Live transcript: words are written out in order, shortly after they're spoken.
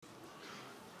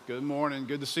Good morning.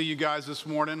 Good to see you guys this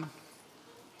morning.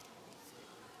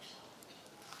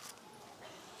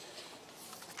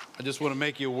 I just want to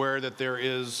make you aware that there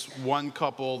is one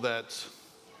couple that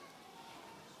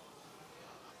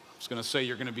I was going to say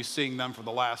you're going to be seeing them for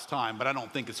the last time, but I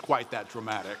don't think it's quite that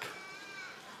dramatic.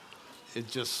 It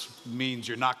just means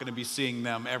you're not going to be seeing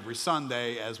them every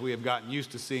Sunday, as we have gotten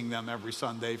used to seeing them every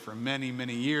Sunday for many,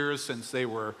 many years since they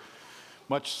were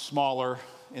much smaller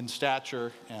in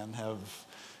stature and have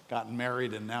gotten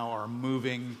married and now are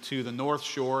moving to the North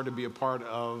Shore to be a part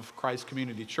of Christ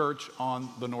Community Church on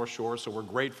the North Shore. So we're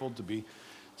grateful to be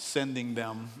sending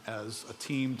them as a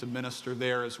team to minister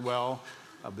there as well.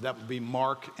 But that would be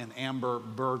Mark and Amber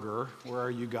Berger. Where are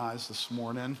you guys this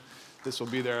morning? This will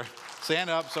be their stand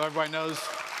up so everybody knows.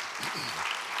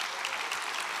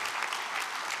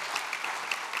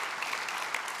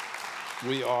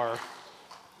 We are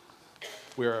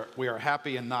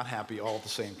happy and not happy all at the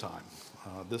same time.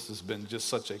 This has been just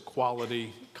such a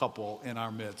quality couple in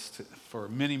our midst for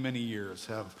many, many years,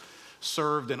 have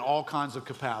served in all kinds of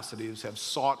capacities, have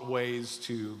sought ways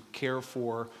to care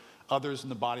for others in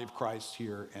the body of Christ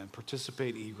here and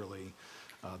participate eagerly.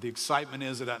 The excitement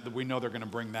is that we know they're going to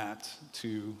bring that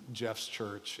to Jeff's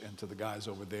church and to the guys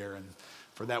over there. And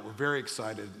for that, we're very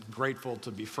excited, grateful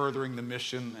to be furthering the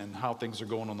mission and how things are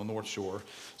going on the North Shore.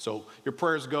 So your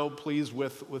prayers go, please,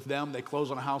 with them. They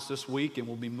close on a house this week, and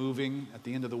we'll be moving at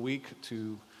the end of the week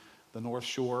to the North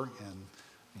Shore. And,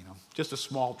 just a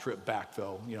small trip back,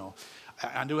 though.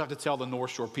 I do have to tell the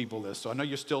North Shore people this. So I know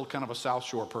you're still kind of a South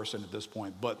Shore person at this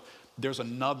point, but there's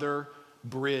another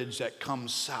bridge that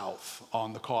comes south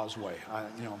on the causeway.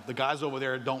 The guys over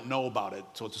there don't know about it,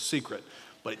 so it's a secret.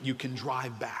 But you can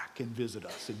drive back and visit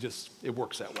us. It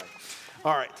works that way.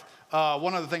 All right.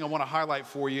 One other thing I want to highlight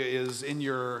for you is in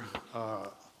your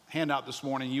handout this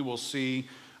morning, you will see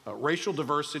racial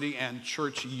diversity and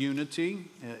church unity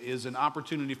is an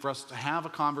opportunity for us to have a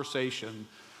conversation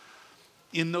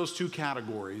in those two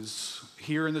categories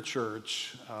here in the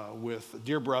church with a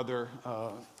dear brother.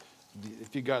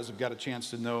 If you guys have got a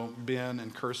chance to know Ben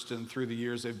and Kirsten through the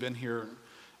years, they've been here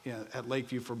at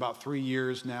Lakeview for about 3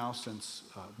 years now since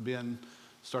Ben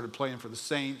started playing for the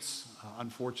Saints.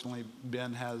 Unfortunately,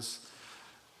 Ben has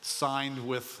signed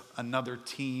with another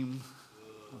team.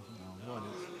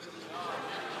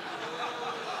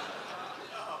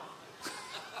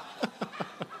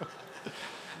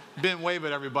 Ben, wave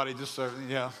at everybody just so,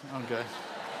 yeah, okay.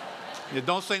 Yeah,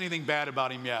 don't say anything bad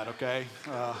about him yet, okay?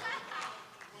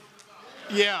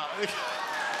 Yeah.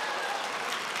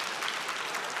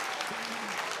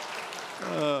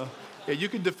 Yeah, you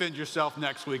can defend yourself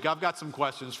next week. I've got some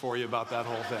questions for you about that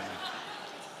whole thing.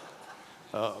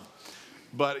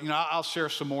 But I'll share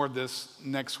some more of this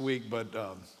next week. But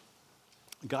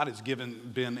God has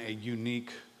given Ben a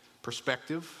unique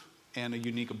perspective and a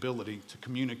unique ability to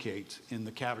communicate in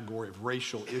the category of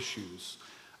racial issues.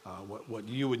 What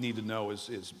you would need to know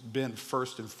is Ben,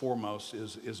 first and foremost,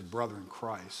 is a brother in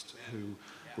Christ who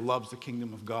loves the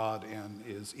kingdom of God and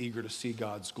is eager to see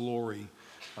God's glory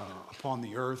upon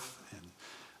the earth. And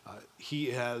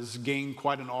he has gained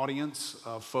quite an audience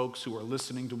of folks who are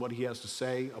listening to what he has to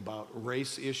say about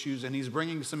race issues, and he's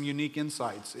bringing some unique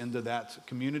insights into that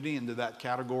community, into that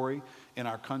category in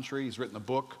our country. He's written a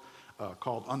book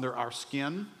called Under Our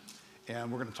Skin,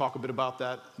 and we're going to talk a bit about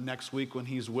that next week when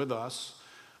he's with us.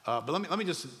 But let me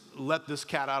just let this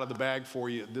cat out of the bag for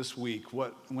you this week.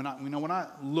 When I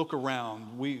look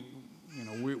around, we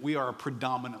are a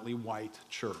predominantly white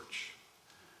church.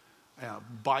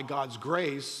 By God's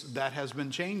grace, that has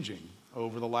been changing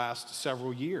over the last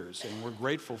several years, and we're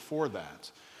grateful for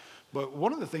that. But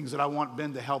one of the things that I want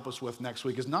Ben to help us with next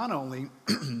week is not only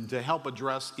to help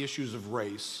address issues of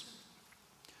race,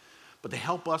 but to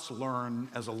help us learn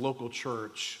as a local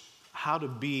church how to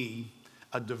be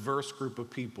a diverse group of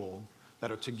people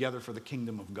that are together for the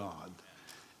kingdom of God.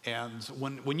 And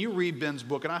when you read Ben's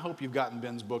book, and I hope you've gotten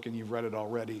Ben's book and you've read it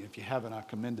already. If you haven't, I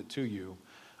commend it to you.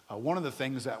 One of the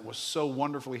things that was so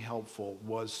wonderfully helpful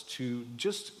was to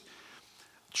just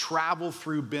travel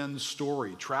through Ben's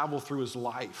story, travel through his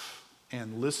life,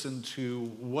 and listen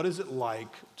to what is it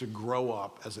like to grow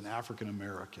up as an African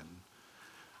American.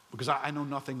 Because I know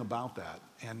nothing about that.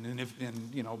 And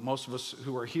most of us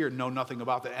who are here know nothing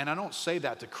about that. And I don't say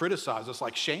that to criticize us,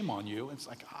 like shame on you. It's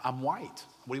like, I'm white.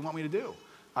 What do you want me to do?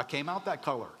 I came out that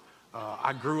color.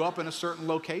 I grew up in a certain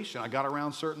location. I got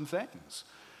around certain things.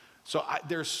 So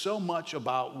there's so much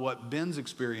about what Ben's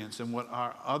experienced and what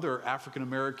our other African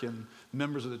American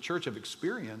members of the church have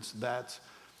experienced that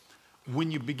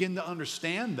when you begin to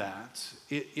understand that,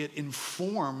 it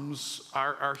informs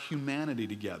our humanity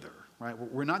together. right?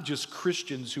 We're not just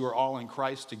Christians who are all in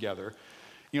Christ together.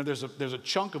 You know, there's a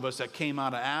chunk of us that came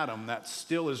out of Adam that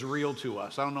still is real to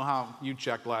us. I don't know how you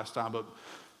checked last time, but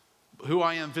who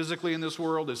I am physically in this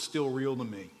world is still real to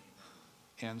me.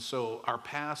 And so our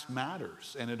past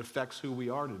matters, and it affects who we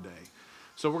are today.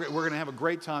 So we're going to have a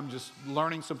great time just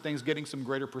learning some things, getting some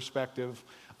greater perspective.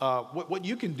 What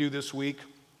you can do this week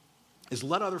is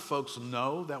let other folks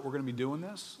know that we're going to be doing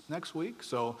this next week.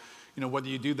 So, you know, whether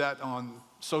you do that on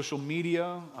social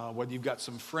media, whether you've got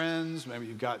some friends, maybe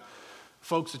you've got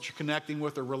folks that you're connecting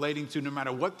with or relating to, no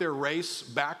matter what their race,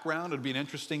 background, it'd be an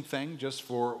interesting thing just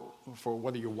for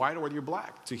whether you're white or whether you're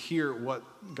black to hear what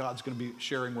God's going to be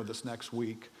sharing with us next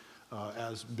week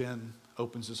as Ben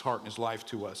opens his heart and his life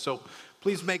to us. So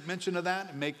please make mention of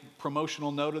that and make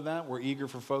promotional note of that. We're eager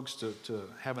for folks to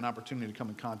have an opportunity to come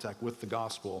in contact with the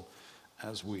gospel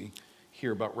as we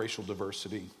hear about racial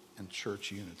diversity and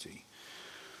church unity.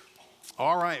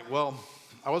 All right, well,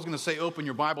 I was going to say open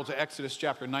your Bible to Exodus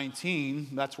chapter 19.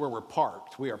 That's where we're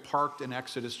parked. We are parked in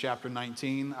Exodus chapter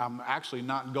 19. I'm actually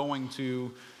not going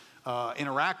to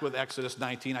interact with Exodus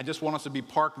 19. I just want us to be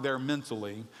parked there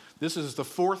mentally. This is the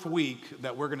fourth week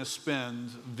that we're going to spend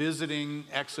visiting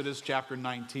Exodus chapter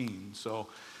 19. So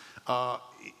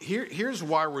here's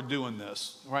why we're doing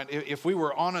this, right? If we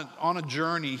were on a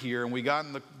journey here and we got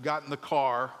in the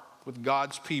car with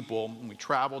God's people and we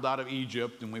traveled out of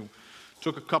Egypt and we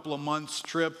took a couple of months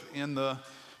trip in the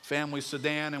family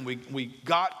sedan and we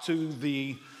got to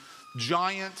the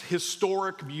giant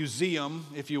historic museum,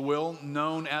 if you will,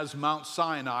 known as Mount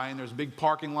Sinai, and there's a big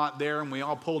parking lot there, and we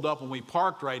all pulled up and we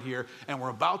parked right here, and we're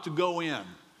about to go in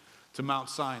to Mount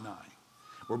Sinai.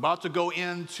 We're about to go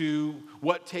into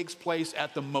what takes place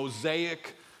at the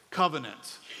Mosaic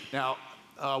Covenant. Now,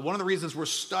 one of the reasons we're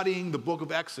studying the book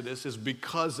of Exodus is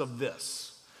because of this.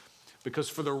 Because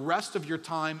for the rest of your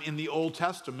time in the Old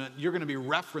Testament, you're going to be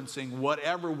referencing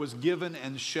whatever was given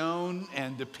and shown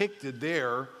and depicted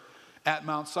there at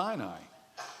Mount Sinai.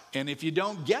 And if you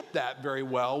don't get that very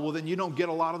well, then you don't get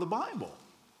a lot of the Bible.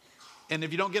 And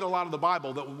if you don't get a lot of the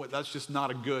Bible, that's just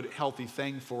not a good, healthy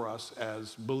thing for us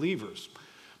as believers.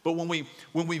 But when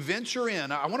we venture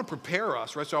in, I want to prepare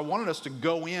us, right? So I wanted us to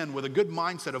go in with a good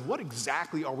mindset of what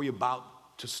exactly are we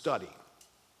about to study?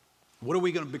 What are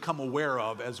we going to become aware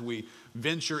of as we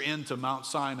venture into Mount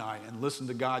Sinai and listen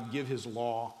to God give his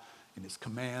law and his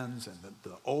commands, and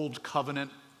the old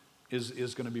covenant is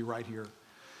going to be right here?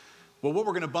 Well, what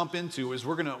we're going to bump into is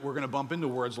we're going to bump into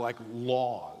words like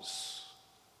laws.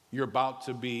 You're about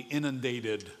to be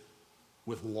inundated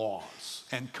with laws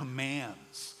and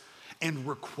commands and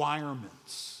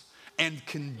requirements and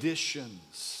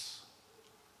conditions.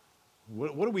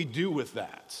 What do we do with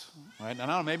that? Right? And I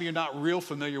don't know, maybe you're not real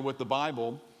familiar with the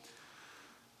Bible.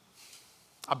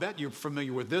 I bet you're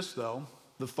familiar with this, though,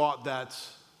 the thought that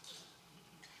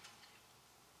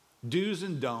do's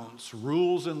and don'ts,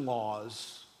 rules and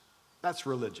laws, that's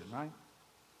religion, right?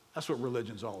 That's what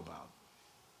religion's all about.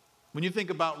 When you think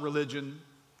about religion,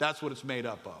 that's what it's made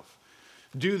up of.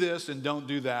 Do this and don't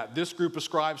do that. This group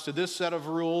ascribes to this set of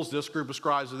rules, this group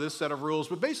ascribes to this set of rules,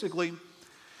 but basically,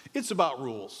 it's about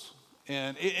rules.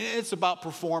 And it's about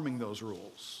performing those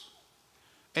rules.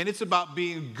 And it's about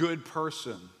being a good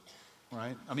person,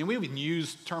 right? I mean, we even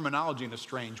use terminology in a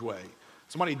strange way.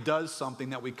 Somebody does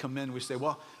something that we come in and we say,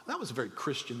 well, that was a very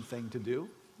Christian thing to do.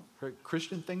 Very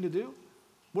Christian thing to do?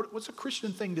 What's a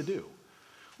Christian thing to do?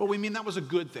 Well, we mean that was a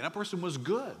good thing. That person was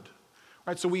good,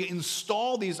 right? So we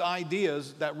install these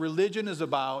ideas that religion is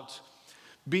about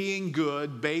being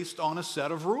good based on a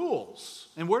set of rules.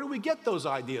 And where do we get those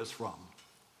ideas from?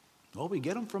 Well, we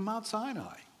get them from Mount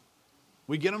Sinai.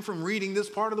 We get them from reading this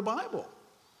part of the Bible.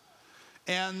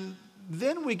 And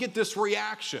then we get this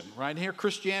reaction, right? Here,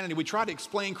 Christianity, we try to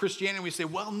explain Christianity, and we say,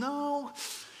 well, no,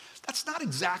 that's not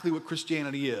exactly what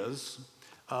Christianity is.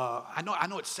 I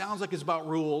know it sounds like it's about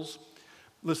rules.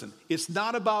 Listen, it's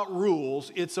not about rules,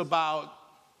 it's about,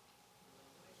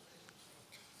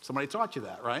 somebody taught you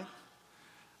that, right?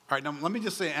 All right, now let me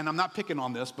just say, and I'm not picking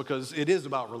on this because it is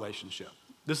about relationship.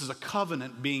 This is a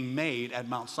covenant being made at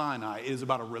Mount Sinai. It is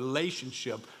about a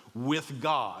relationship with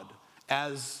God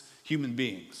as human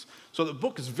beings. So the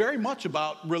book is very much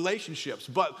about relationships.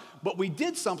 But we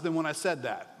did something when I said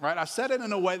that, right? I said it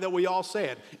in a way that we all say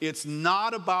it. It's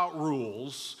not about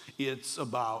rules. It's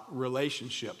about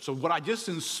relationships. So what I just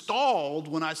installed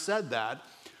when I said that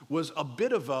was a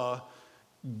bit of a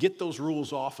get those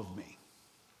rules off of me.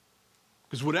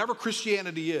 Because whatever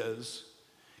Christianity is,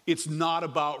 it's not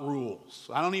about rules.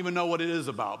 I don't even know what it is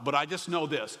about, but I just know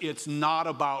this. It's not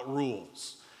about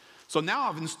rules. So now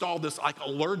I've installed this like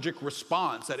allergic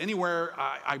response that anywhere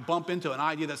I bump into an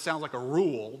idea that sounds like a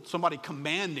rule, somebody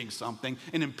commanding something,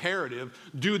 an imperative,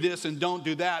 do this and don't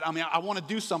do that. I mean, I want to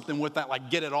do something with that, like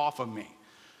get it off of me.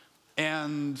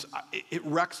 And it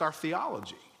wrecks our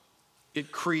theology.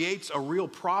 It creates a real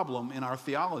problem in our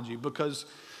theology because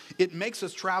it makes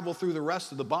us travel through the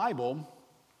rest of the Bible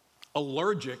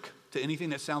allergic to anything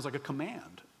that sounds like a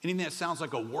command. Anything that sounds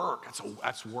like a work,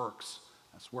 that's works.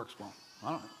 That's works. Well,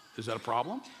 I don't know. Is that a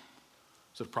problem?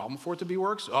 Is it a problem for it to be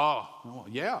works? Oh, well,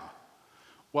 yeah.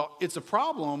 Well, it's a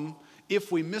problem if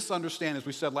we misunderstand, as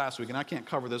we said last week, and I can't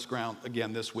cover this ground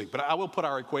again this week, but I will put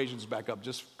our equations back up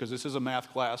just because this is a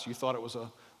math class. You thought it was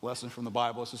a lesson from the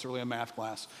Bible. This is really a math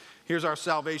class. Here's our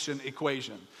salvation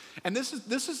equation. And this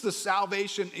is the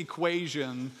salvation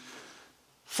equation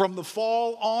from the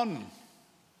fall on.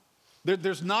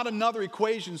 There's not another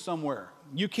equation somewhere.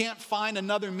 You can't find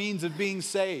another means of being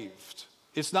saved.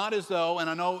 It's not as though, and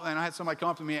I had somebody come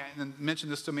up to me and mention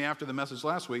this to me after the message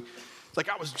last week. It's like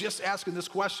I was just asking this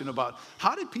question about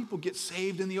how did people get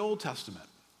saved in the Old Testament?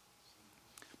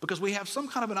 Because we have some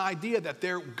kind of an idea that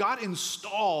there got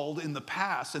installed in the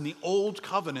past, in the Old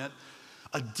Covenant,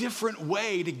 a different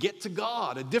way to get to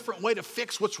God, a different way to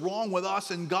fix what's wrong with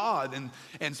us and God.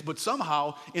 But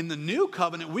somehow in the New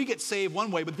Covenant, we get saved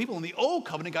one way, but the people in the Old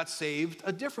Covenant got saved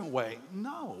a different way.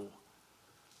 No.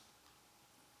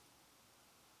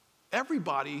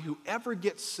 Everybody who ever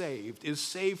gets saved is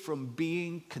saved from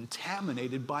being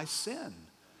contaminated by sin.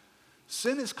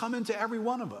 Sin has come into every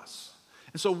one of us.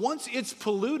 And so once it's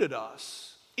polluted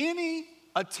us, any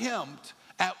attempt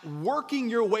at working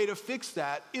your way to fix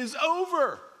that is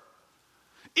over.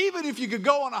 Even if you could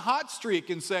go on a hot streak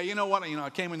and say, you know what, I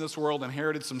came in this world,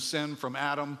 inherited some sin from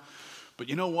Adam, but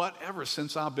you know what, ever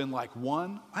since I've been like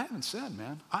one, I haven't sinned,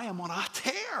 man. I am on a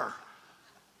tear.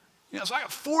 So I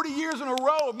got 40 years in a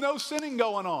row of no sinning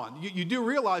going on. You do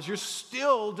realize you're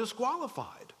still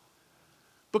disqualified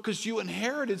because you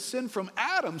inherited sin from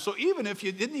Adam. So even if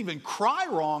you didn't even cry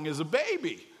wrong as a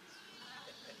baby,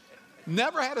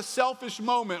 never had a selfish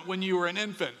moment when you were an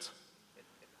infant,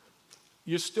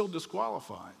 you're still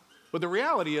disqualified. But the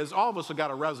reality is all of us have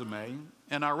got a resume,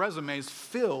 and our resume is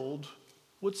filled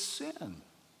with sin.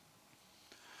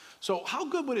 So how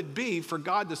good would it be for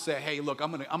God to say, hey, look,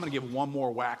 I'm gonna give one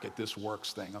more whack at this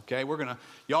works thing, okay?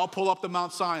 Y'all pull up to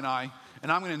Mount Sinai,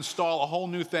 and I'm gonna install a whole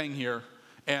new thing here.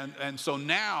 And so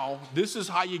now, this is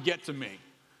how you get to me.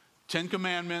 10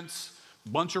 commandments,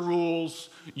 bunch of rules.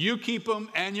 You keep them,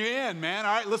 and you're in, man.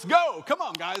 All right, let's go. Come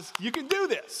on, guys. You can do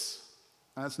this.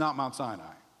 That's not Mount Sinai,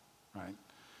 right?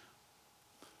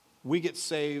 We get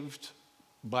saved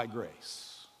by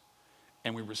grace,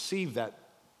 and we receive that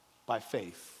by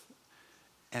faith.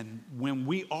 And when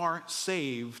we are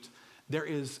saved, there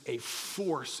is a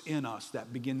force in us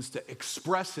that begins to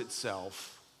express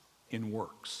itself in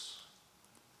works.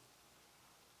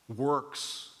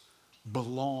 Works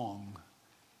belong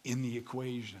in the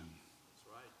equation.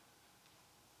 That's right.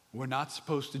 We're not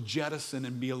supposed to jettison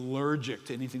and be allergic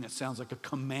to anything that sounds like a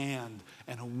command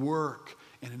and a work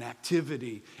and an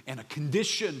activity and a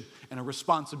condition and a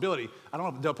responsibility. I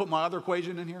don't know, did I put my other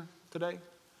equation in here today?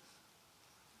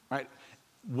 Right?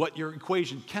 What your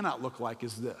equation cannot look like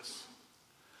is this: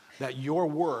 that your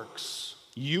works,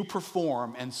 you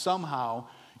perform, and somehow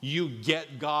you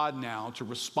get God now to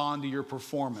respond to your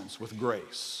performance with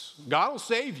grace. God will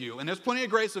save you, and there's plenty of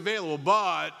grace available,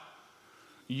 but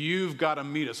you've got to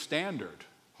meet a standard.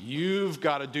 You've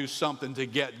got to do something to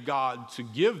get God to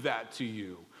give that to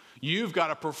you. You've got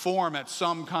to perform at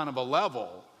some kind of a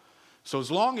level. So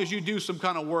as long as you do some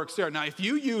kind of works there. Now, if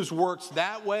you use works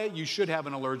that way, you should have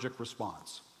an allergic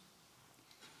response.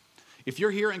 If you're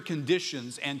hearing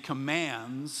conditions and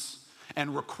commands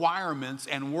and requirements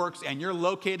and works, and you're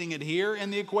locating it here in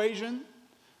the equation,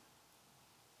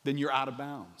 then you're out of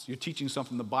bounds. You're teaching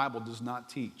something the Bible does not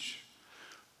teach,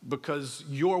 because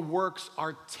your works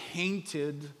are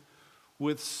tainted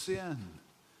with sin.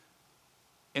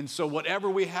 And so whatever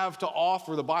we have to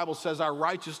offer, the Bible says our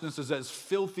righteousness is as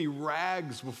filthy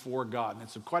rags before God. And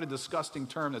it's quite a disgusting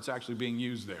term that's actually being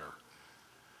used there.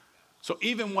 So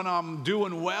even when I'm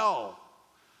doing well,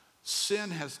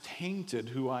 sin has tainted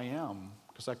who I am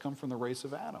because I come from the race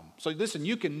of Adam. So listen,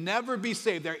 you can never be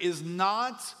saved. There is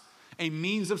not a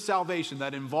means of salvation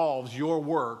that involves your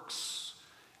works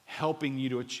helping you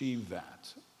to achieve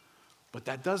that. But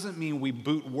that doesn't mean we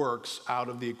boot works out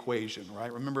of the equation,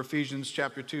 right? Remember Ephesians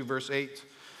chapter 2, verse 8.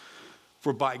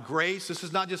 For by grace, this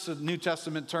is not just a New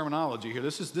Testament terminology here.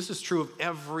 This is true of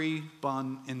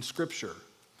everyone in Scripture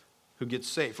who gets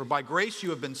saved. For by grace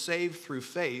you have been saved through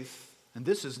faith, and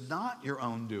this is not your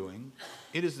own doing.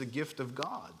 It is the gift of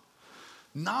God,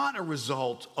 not a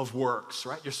result of works,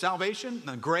 right? Your salvation,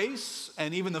 the grace,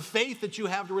 and even the faith that you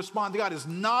have to respond to God is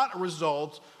not a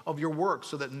result of your works,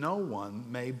 so that no one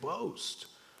may boast.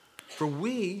 For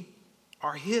we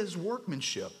are his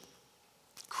workmanship,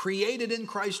 created in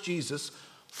Christ Jesus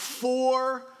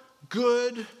for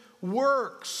good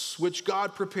works, which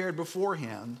God prepared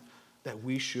beforehand that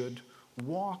we should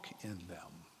walk in them.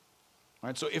 All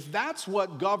right, so if that's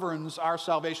what governs our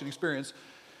salvation experience,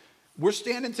 we're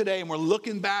standing today and we're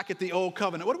looking back at the old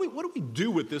covenant. What do we do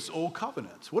with this old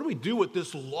covenant? What do we do with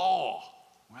this law?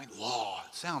 Right? Law.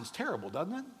 It sounds terrible,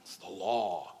 doesn't it? It's the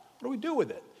law. What do we do with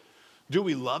it? Do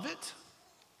we love it?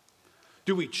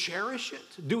 Do we cherish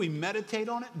it? Do we meditate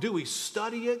on it? Do we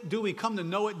study it? Do we come to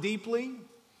know it deeply?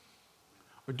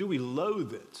 Or do we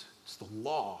loathe it? It's the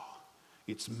law.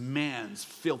 It's man's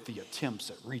filthy attempts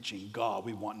at reaching God.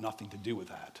 We want nothing to do with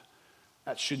that.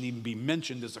 That shouldn't even be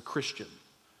mentioned as a Christian.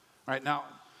 All right, now,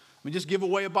 let me just give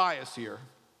away a bias here.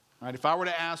 All right, if I were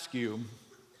to ask you,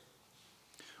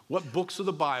 what books of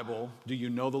the Bible do you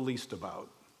know the least about?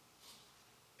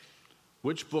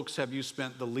 Which books have you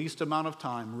spent the least amount of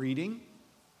time reading,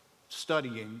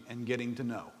 studying, and getting to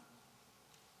know?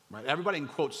 Right? Everybody can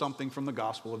quote something from the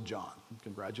Gospel of John.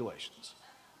 Congratulations.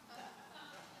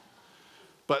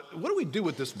 But what do we do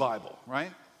with this Bible,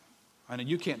 right? I know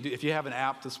you can't do, if you have an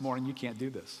app this morning, you can't do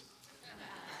this.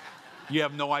 You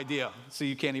have no idea, so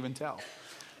you can't even tell.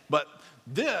 But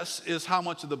this is how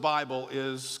much of the Bible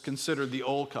is considered the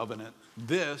Old Covenant.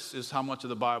 This is how much of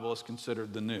the Bible is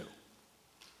considered the New.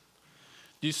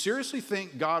 Do you seriously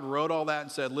think God wrote all that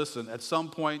and said, listen, at some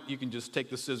point you can just take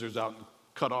the scissors out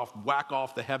and whack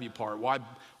off the heavy part?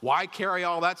 Why carry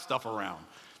all that stuff around?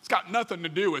 It's got nothing to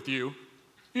do with you.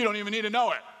 You don't even need to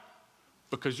know it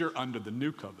because you're under the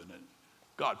New Covenant.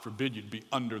 God forbid you'd be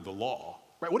under the law.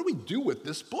 Right? What do we do with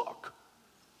this book?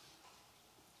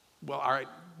 Well, all right,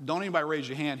 don't anybody raise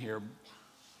your hand here,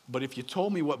 but if you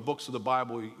told me what books of the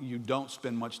Bible you don't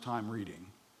spend much time reading,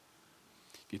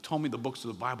 if you told me the books of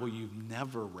the Bible you've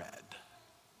never read,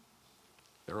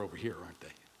 they're over here, aren't they?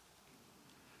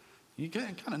 You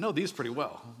kind of know these pretty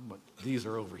well, but these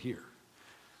are over here.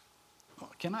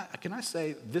 Can I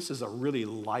say this is a really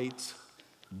light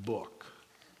book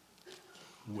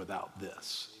without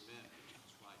this?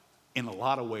 In a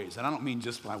lot of ways. And I don't mean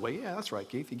just my way, yeah, that's right,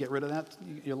 Keith. You get rid of that,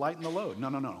 you're lighting the load.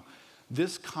 No.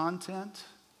 This content,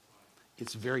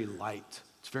 it's very light.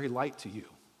 It's very light to you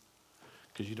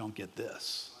because you don't get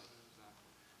this.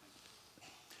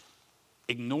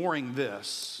 Ignoring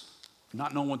this,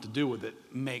 not knowing what to do with it,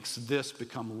 makes this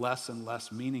become less and less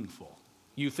meaningful.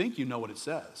 You think you know what it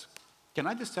says. Can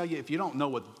I just tell you, if you don't know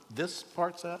what this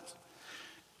part says,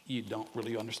 you don't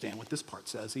really understand what this part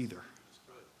says either.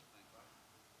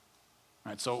 All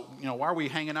right, so, why are we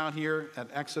hanging out here at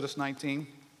Exodus 19?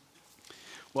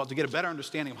 Well, to get a better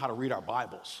understanding of how to read our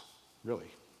Bibles,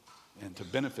 really, and to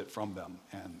benefit from them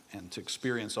and to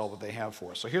experience all that they have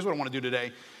for us. So here's what I want to do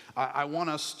today. I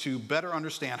want us to better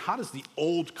understand, how does the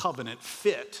Old Covenant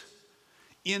fit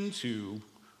into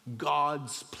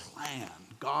God's plan,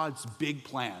 God's big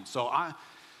plan. So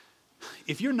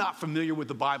if you're not familiar with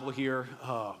the Bible here,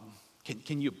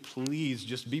 can you please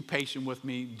just be patient with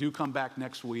me? Do come back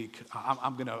next week.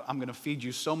 I'm gonna feed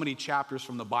you so many chapters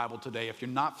from the Bible today. If you're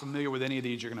not familiar with any of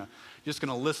these, you're just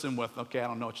gonna listen with, okay, I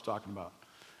don't know what you're talking about.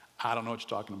 I don't know what you're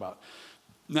talking about.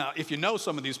 Now, if you know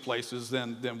some of these places,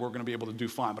 then we're gonna be able to do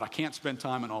fine. But I can't spend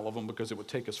time in all of them because it would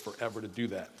take us forever to do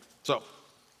that. So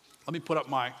let me put up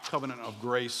my covenant of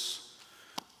grace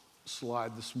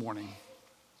slide this morning.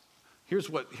 Here's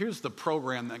the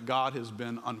program that God has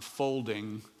been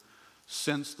unfolding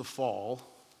since the fall.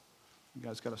 You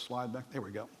guys got a slide back? There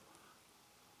we go.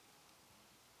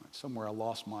 Right, somewhere I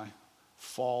lost my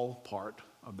fall part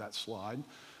of that slide.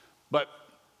 But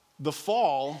the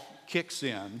fall kicks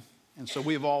in, and so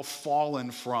we've all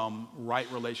fallen from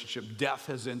right relationship. Death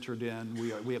has entered in.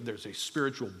 There's a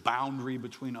spiritual boundary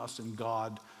between us and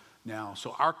God now.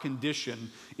 So our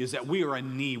condition is that we are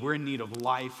in need. We're in need of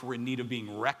life. We're in need of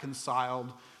being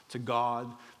reconciled to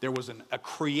God. There was a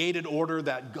created order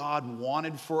that God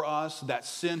wanted for us, that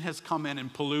sin has come in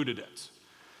and polluted it.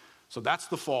 So that's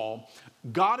the fall.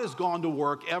 God has gone to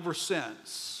work ever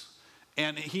since,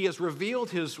 and he has revealed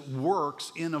his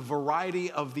works in a variety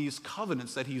of these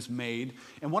covenants that he's made.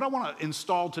 And what I want to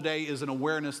install today is an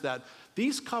awareness that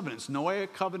these covenants,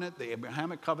 Noahic covenant, the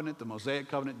Abrahamic covenant, the Mosaic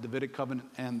covenant, Davidic covenant,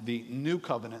 and the New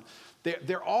covenant,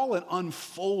 they're all an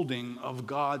unfolding of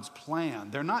God's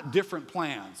plan. They're not different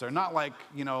plans. They're not like,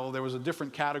 there was a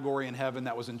different category in heaven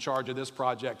that was in charge of this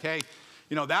project. Hey,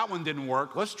 that one didn't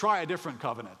work. Let's try a different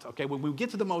covenant. Okay, when we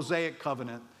get to the Mosaic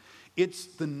covenant, it's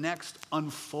the next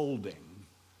unfolding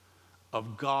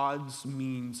of God's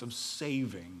means of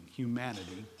saving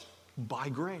humanity by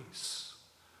grace.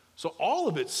 So all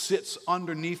of it sits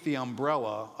underneath the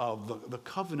umbrella of the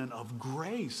covenant of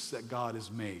grace that God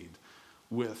has made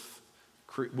with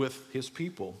his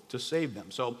people to save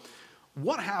them. So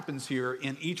what happens here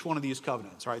in each one of these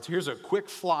covenants, right? So here's a quick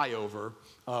flyover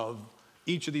of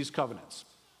each of these covenants.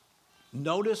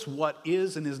 Notice what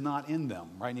is and is not in them,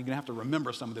 right? And you're going to have to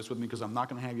remember some of this with me because I'm not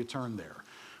going to have you turn there.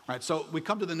 Right, so we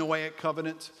come to the Noahic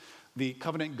covenant, the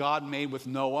covenant God made with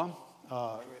Noah.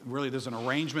 Really, there's an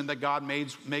arrangement that God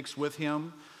makes with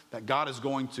him, that God is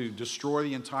going to destroy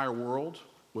the entire world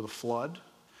with a flood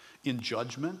in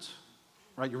judgment.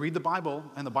 Right, you read the Bible,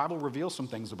 and the Bible reveals some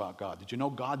things about God. Did you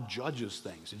know God judges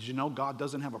things? Did you know God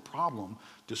doesn't have a problem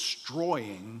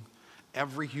destroying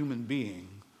every human being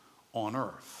on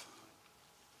earth?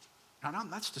 Now,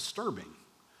 that's disturbing.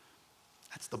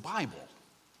 That's the Bible.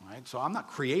 Right? So I'm not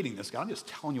creating this, God. I'm just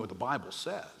telling you what the Bible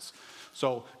says.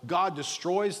 So God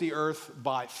destroys the earth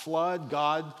by flood.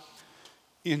 God,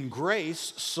 in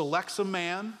grace, selects a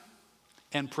man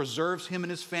and preserves him and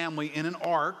his family in an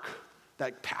ark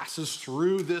that passes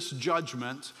through this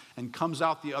judgment and comes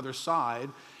out the other side.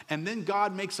 And then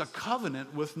God makes a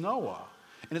covenant with Noah.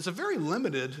 And it's a very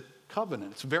limited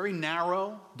covenant. It's very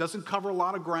narrow, doesn't cover a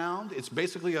lot of ground. It's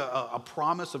basically a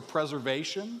promise of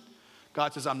preservation.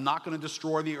 God says, I'm not going to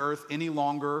destroy the earth any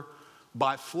longer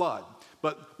by flood.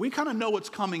 But we kind of know what's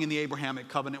coming in the Abrahamic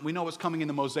covenant. We know what's coming in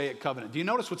the Mosaic covenant. Do you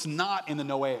notice what's not in the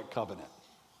Noahic covenant?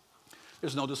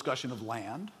 There's no discussion of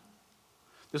land.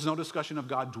 There's no discussion of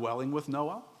God dwelling with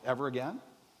Noah ever again.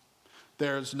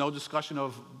 There's no discussion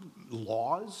of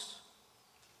laws.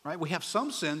 Right? We have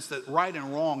some sense that right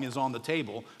and wrong is on the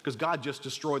table because God just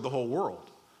destroyed the whole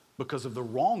world because of the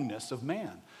wrongness of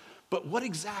man. But what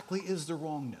exactly is the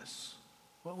wrongness?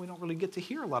 Well, we don't really get to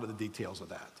hear a lot of the details of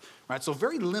that. Right? So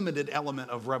very limited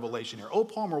element of revelation here. O.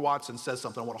 Palmer Watson says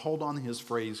something. I want to hold on to his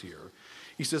phrase here.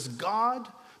 He says, God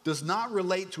does not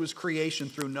relate to his creation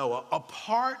through Noah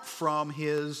apart from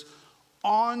his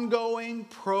ongoing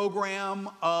program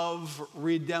of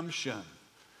redemption.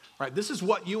 Right? This is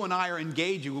what you and I are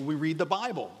engaged in when we read the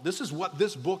Bible. This is what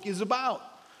this book is about.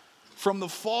 From the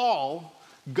fall,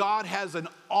 God has an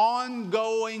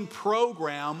ongoing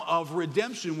program of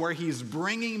redemption where he's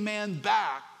bringing man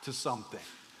back to something.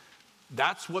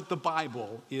 That's what the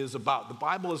Bible is about. The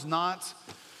Bible is not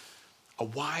a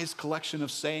wise collection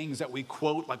of sayings that we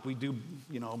quote like we do,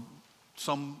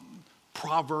 some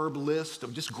proverb list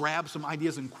of just grab some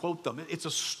ideas and quote them. It's a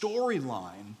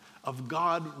storyline of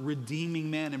God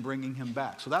redeeming man and bringing him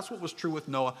back. So that's what was true with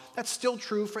Noah. That's still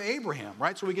true for Abraham,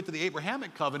 right? So we get to the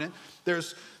Abrahamic covenant.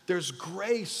 There's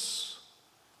grace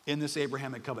in this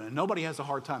Abrahamic covenant. Nobody has a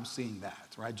hard time seeing that,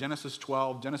 right? Genesis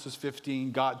 12, Genesis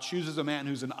 15, God chooses a man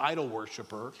who's an idol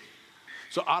worshiper.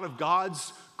 So out of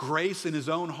God's grace in his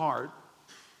own heart,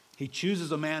 he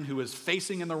chooses a man who is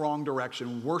facing in the wrong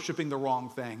direction, worshiping the wrong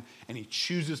thing, and he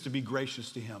chooses to be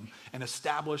gracious to him and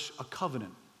establish a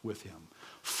covenant with him,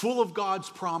 full of God's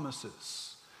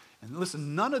promises. And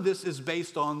listen, none of this is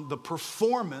based on the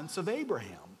performance of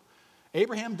Abraham.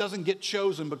 Abraham doesn't get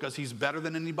chosen because he's better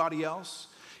than anybody else.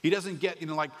 He doesn't get,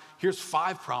 here's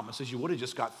 5 promises. You would have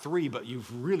just got 3, but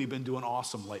you've really been doing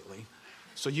awesome lately.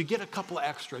 So you get a couple of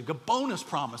extra, bonus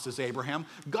promises, Abraham.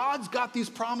 God's got these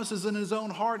promises in his own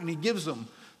heart, and he gives them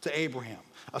to Abraham,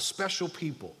 a special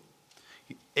people.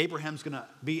 Abraham's going to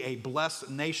be a blessed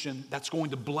nation that's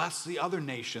going to bless the other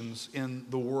nations in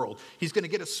the world. He's going to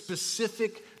get a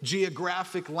specific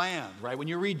geographic land, right? When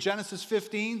you read Genesis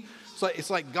 15, it's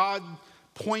like God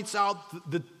points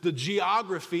out the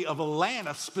geography of a land,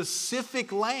 a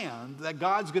specific land that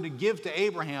God's going to give to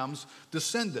Abraham's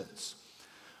descendants.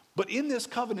 But in this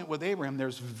covenant with Abraham,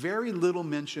 there's very little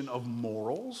mention of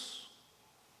morals.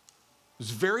 There's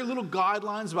very little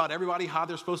guidelines about everybody, how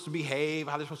they're supposed to behave,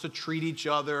 how they're supposed to treat each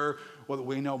other, whether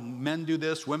we know men do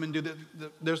this, women do that.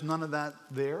 There's none of that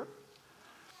there.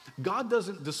 God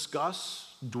doesn't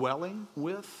discuss dwelling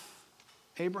with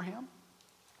Abraham.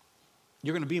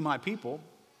 You're going to be my people.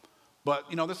 But,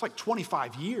 there's like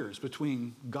 25 years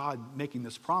between God making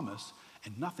this promise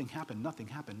and nothing happened.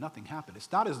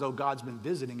 It's not as though God's been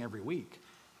visiting every week.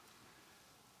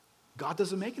 God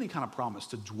doesn't make any kind of promise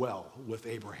to dwell with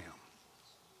Abraham.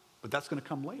 But that's going to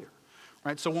come later,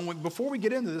 right? So before we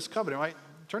get into this covenant, right,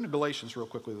 turn to Galatians real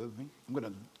quickly with me. I'm going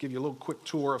to give you a little quick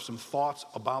tour of some thoughts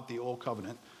about the old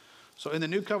covenant. So in the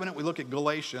new covenant, we look at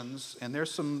Galatians, and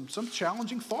there's some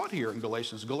challenging thought here in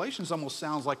Galatians. Galatians almost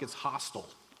sounds like it's hostile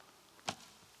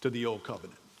to the old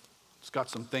covenant. It's got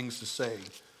some things to say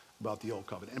about the old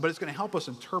covenant, but it's going to help us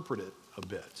interpret it a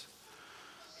bit.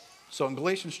 So in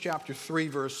Galatians chapter 3,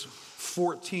 verse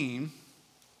 14,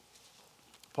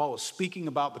 Paul is speaking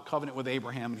about the covenant with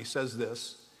Abraham, and he says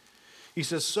this. He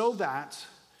says, so that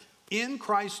in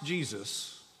Christ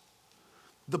Jesus,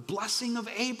 the blessing of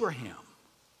Abraham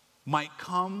might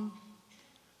come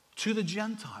to the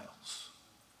Gentiles.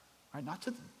 Right? Not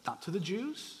to the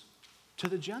Jews, to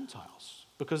the Gentiles.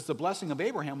 Because the blessing of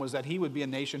Abraham was that he would be a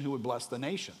nation who would bless the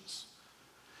nations.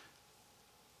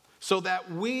 So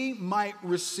that we might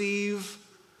receive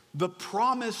the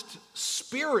promised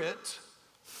Spirit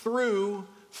through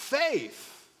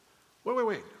faith.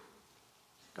 Wait.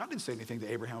 God didn't say anything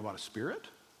to Abraham about a spirit.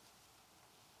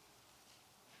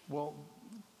 Well,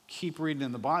 keep reading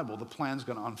in the Bible. The plan's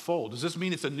going to unfold. Does this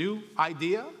mean it's a new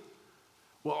idea?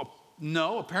 Well,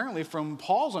 no. Apparently, from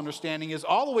Paul's understanding, is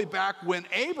all the way back when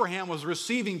Abraham was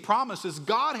receiving promises,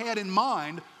 God had in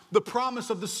mind the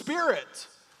promise of the Spirit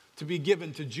to be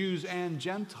given to Jews and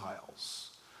Gentiles.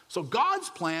 So God's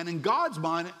plan in God's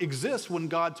mind exists when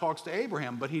God talks to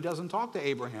Abraham, but he doesn't talk to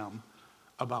Abraham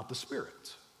about the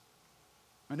Spirit.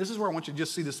 And this is where I want you to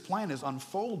just see this plan is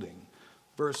unfolding.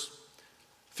 Verse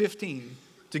 15,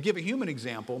 to give a human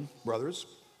example, brothers,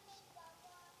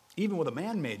 even with a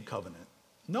man-made covenant,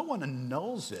 no one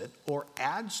annuls it or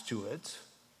adds to it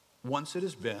once it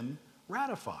has been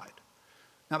ratified.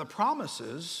 Now the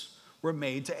promises were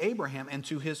made to Abraham and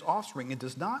to his offspring. It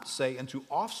does not say unto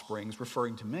offsprings,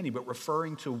 referring to many, but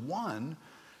referring to one,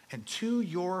 and to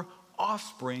your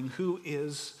offspring, who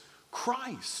is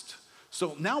Christ.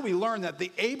 So now we learn that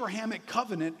the Abrahamic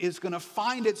covenant is going to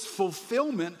find its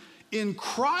fulfillment in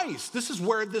Christ. This is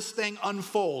where this thing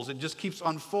unfolds. It just keeps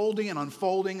unfolding and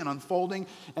unfolding and unfolding,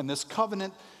 and this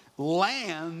covenant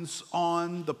lands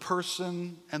on the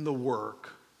person and the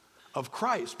work of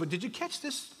Christ. But did you catch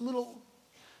this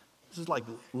is like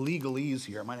legalese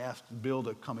here. I might ask Bill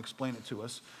to come explain it to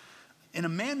us. In a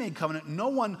man-made covenant, no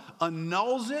one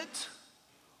annuls it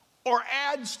or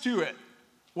adds to it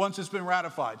once it's been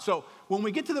ratified. So when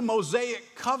we get to the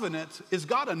Mosaic covenant, is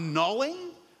God annulling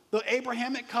the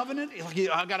Abrahamic covenant?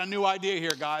 I got a new idea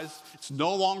here, guys. It's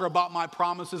no longer about my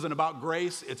promises and about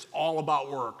grace. It's all about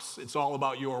works. It's all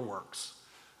about your works.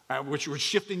 Which we're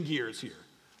shifting gears here.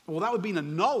 Well, that would be an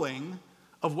annulling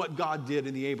of what God did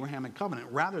in the Abrahamic covenant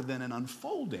rather than an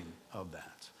unfolding of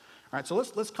that. All right, so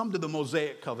let's come to the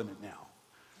Mosaic covenant now.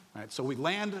 All right, so we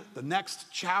land the next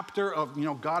chapter of,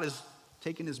 God is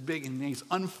taking his big and he's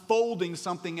unfolding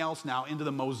something else now into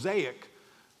the Mosaic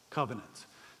covenant.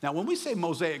 Now, when we say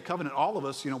Mosaic covenant, all of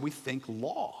us, we think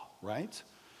law, right?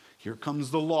 Here comes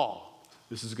the law.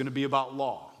 This is going to be about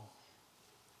law.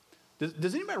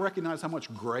 Does anybody recognize how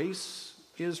much grace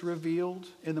is revealed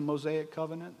in the Mosaic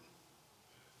covenant?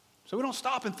 So we don't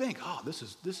stop and think, this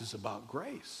is about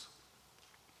grace.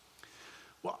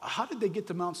 Well, how did they get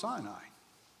to Mount Sinai?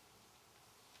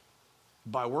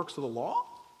 By works of the law?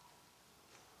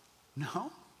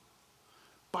 No.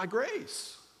 By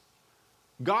grace.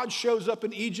 God shows up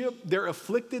in Egypt. They're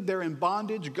afflicted. They're in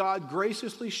bondage. God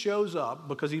graciously shows up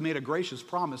because he made a gracious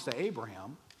promise to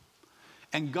Abraham.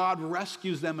 And God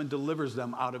rescues them and delivers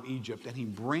them out of Egypt. And he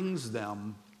brings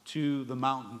them to the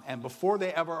mountain. And before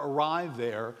they ever arrive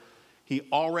there, he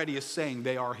already is saying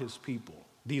they are his people.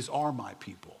 These are my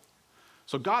people.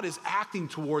 So God is acting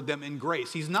toward them in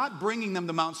grace. He's not bringing them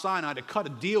to Mount Sinai to cut a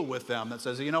deal with them that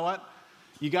says, you know what?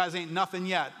 You guys ain't nothing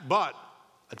yet, but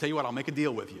I tell you what, I'll make a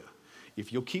deal with you.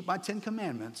 If you'll keep my 10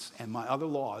 commandments and my other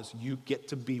laws, you get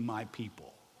to be my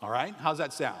people. All right? How's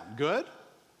that sound? Good?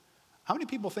 How many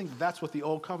people think that's what the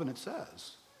old covenant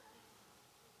says?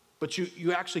 But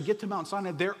you actually get to Mount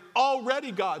Sinai, they're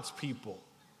already God's people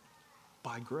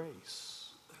by grace.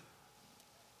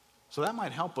 So that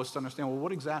might help us to understand, well,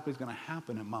 what exactly is going to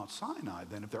happen at Mount Sinai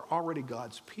then if they're already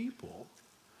God's people?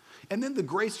 And then the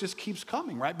grace just keeps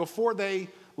coming, right? Before they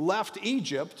left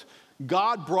Egypt,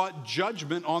 God brought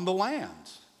judgment on the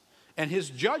land. And his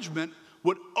judgment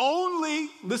would only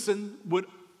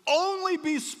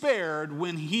be spared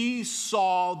when he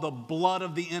saw the blood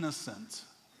of the innocent.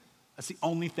 That's the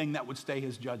only thing that would stay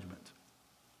his judgment.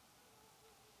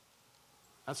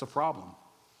 That's a problem.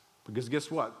 Because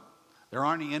guess what? There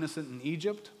aren't any innocent in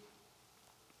Egypt,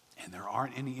 and there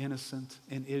aren't any innocent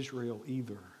in Israel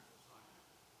either.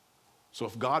 So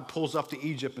if God pulls up to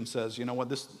Egypt and says, you know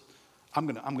what, I'm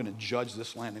going to judge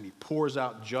this land, and he pours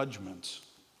out judgment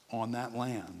on that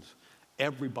land,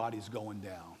 everybody's going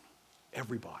down.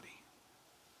 Everybody.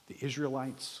 The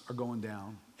Israelites are going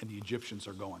down, and the Egyptians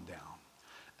are going down.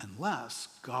 Unless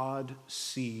God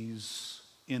sees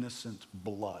innocent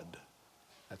blood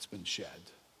that's been shed.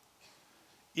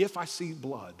 If I see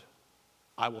blood,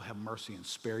 I will have mercy and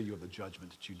spare you of the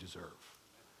judgment that you deserve.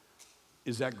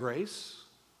 Is that grace?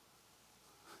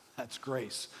 That's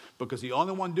grace. Because the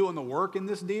only one doing the work in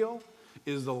this deal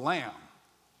is the Lamb.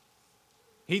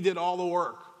 He did all the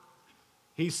work.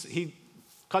 He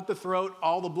cut the throat,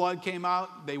 all the blood came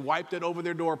out, they wiped it over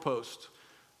their doorpost.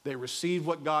 They received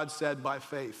what God said by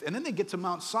faith. And then they get to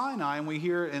Mount Sinai, and we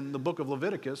hear in the book of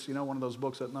Leviticus, one of those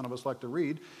books that none of us like to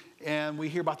read, and we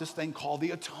hear about this thing called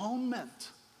the atonement.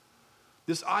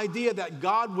 This idea that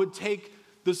God would take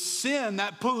the sin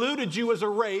that polluted you as a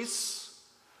race,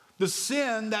 the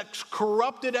sin that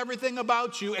corrupted everything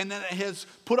about you, and that has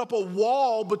put up a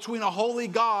wall between a holy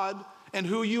God and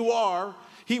who you are.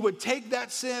 He would take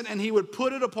that sin and he would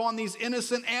put it upon these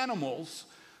innocent animals,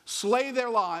 slay their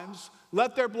lives,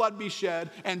 let their blood be shed,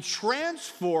 and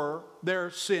transfer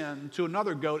their sin to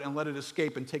another goat and let it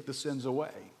escape and take the sins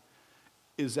away.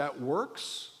 Is that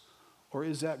works or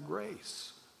is that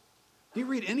grace? Do you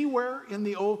read anywhere in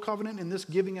the Old Covenant, in this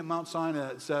giving at Mount Sinai,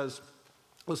 that it says,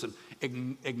 listen,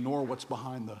 ignore what's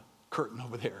behind the curtain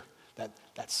over there,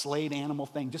 that slayed animal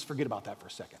thing, just forget about that for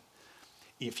a second.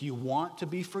 If you want to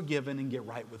be forgiven and get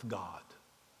right with God,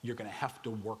 you're going to have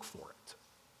to work for it.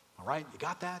 All right? You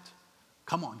got that?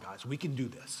 Come on, guys. We can do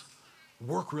this.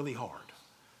 Work really hard.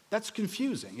 That's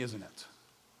confusing, isn't it?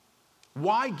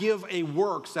 Why give a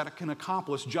works that can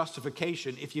accomplish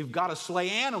justification if you've got to slay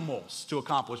animals to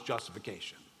accomplish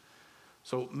justification?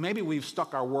 So maybe we've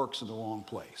stuck our works in the wrong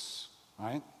place,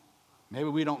 right? Maybe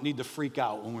we don't need to freak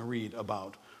out when we read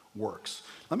about works.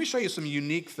 Let me show you some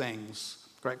unique things.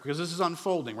 Right, because this is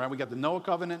unfolding, right? We got the Noah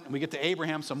covenant, and we get to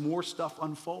Abraham, some more stuff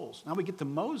unfolds. Now we get to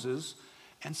Moses,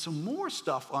 and some more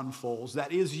stuff unfolds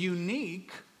that is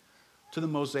unique to the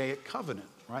Mosaic covenant,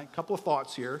 right? A couple of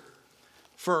thoughts here.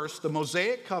 First, the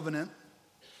Mosaic covenant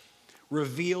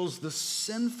reveals the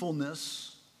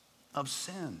sinfulness of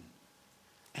sin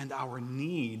and our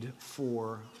need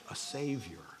for a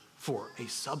Savior, for a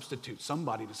substitute,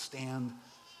 somebody to stand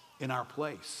in our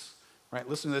place. Right,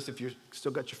 listen to this if you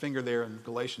still got your finger there in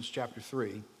Galatians chapter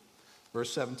 3, verse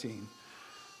 17. It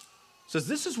says,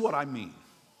 this is what I mean.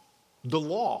 The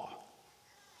law,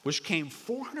 which came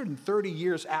 430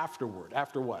 years afterward.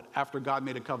 After what? After God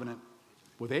made a covenant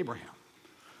with Abraham.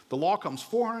 The law comes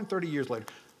 430 years later.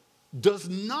 Does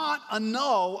not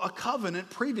annul a covenant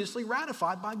previously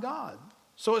ratified by God,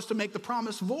 so as to make the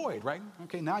promise void, right?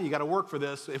 Okay, now you got to work for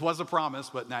this. It was a promise,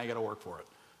 but now you got to work for it.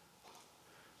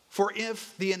 For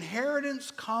if the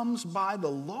inheritance comes by the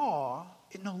law,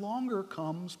 it no longer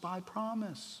comes by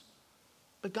promise.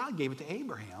 But God gave it to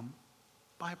Abraham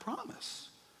by a promise.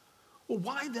 Well,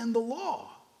 why then the law?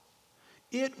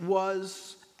 It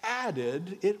was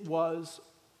added, it was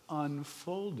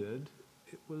unfolded,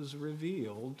 it was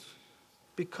revealed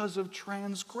because of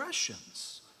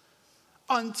transgressions.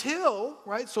 Until,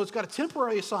 right, so it's got a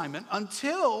temporary assignment,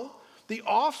 until the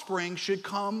offspring should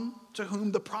come to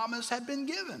whom the promise had been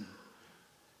given.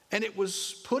 And it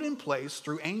was put in place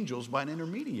through angels by an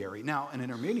intermediary. Now, an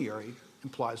intermediary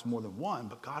implies more than one,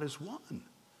 but God is one.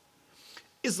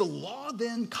 Is the law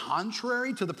then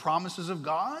contrary to the promises of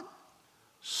God?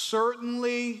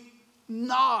 Certainly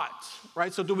not,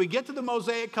 right? So do we get to the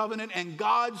Mosaic covenant and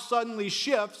God suddenly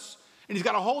shifts and he's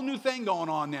got a whole new thing going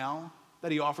on now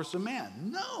that he offers to man?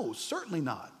 No, certainly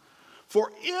not.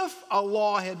 For if a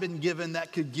law had been given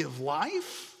that could give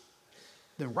life,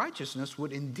 then righteousness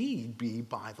would indeed be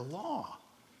by the law.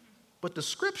 But the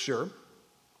scripture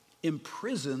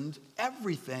imprisoned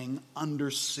everything under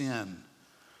sin,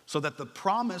 so that the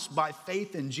promise by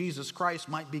faith in Jesus Christ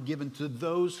might be given to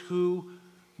those who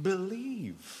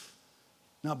believe.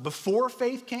 Now, before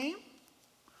faith came,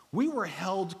 we were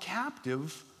held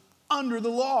captive under the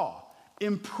law,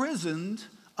 imprisoned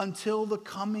until the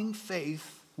coming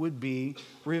faith would be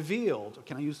revealed.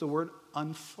 Can I use the word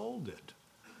unfolded?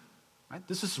 Right?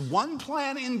 This is one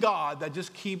plan in God that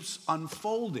just keeps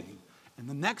unfolding. And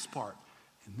the next part,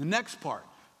 and the next part.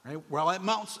 Right? Well, at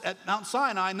Mount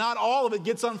Sinai, not all of it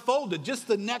gets unfolded. Just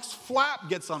the next flap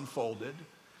gets unfolded.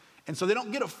 And so they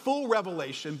don't get a full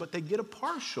revelation, but they get a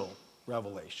partial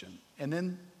revelation. And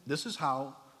then this is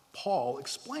how Paul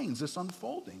explains this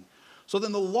unfolding. So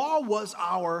then the law was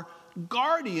our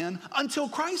guardian until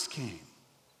Christ came,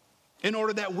 in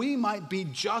order that we might be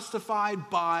justified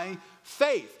by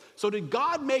faith. So did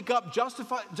God make up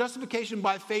justification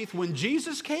by faith when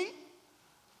Jesus came?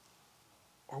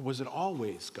 Or was it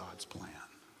always God's plan?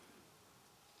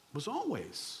 It was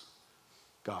always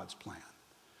God's plan.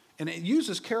 And it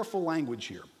uses careful language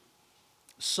here.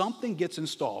 Something gets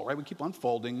installed, right? We keep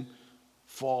unfolding.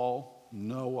 Fall,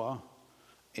 Noah,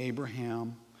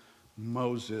 Abraham,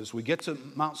 Moses. We get to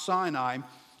Mount Sinai,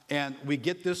 and we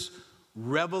get this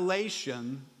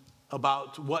revelation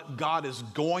about what God is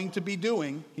going to be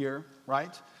doing here,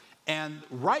 right? And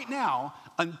right now,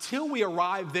 until we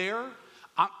arrive there,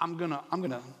 I'm gonna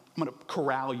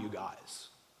corral you guys.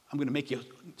 I'm gonna make you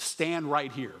stand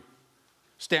right here.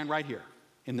 Stand right here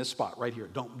in this spot, right here.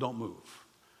 Don't move.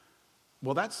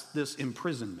 Well, that's this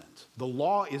imprisonment. The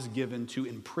law is given to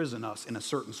imprison us in a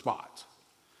certain spot.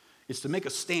 It's to make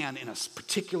us stand in a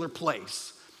particular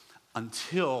place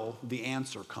until the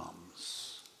answer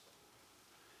comes.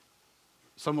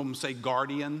 Some of them say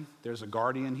guardian. There's a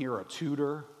guardian here, a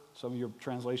tutor. Some of your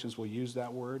translations will use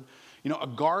that word. You know, a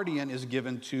guardian is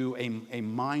given to a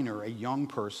minor, a young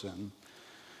person,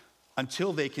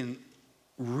 until they can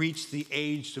reach the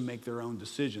age to make their own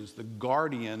decisions. The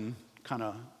guardian kind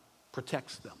of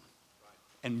protects them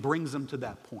and brings them to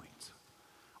that point.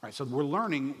 All right, so we're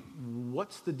learning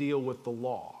what's the deal with the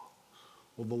law.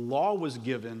 Well, the law was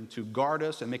given to guard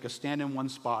us and make us stand in one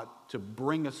spot to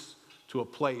bring us to a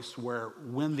place where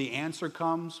when the answer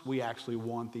comes, we actually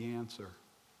want the answer.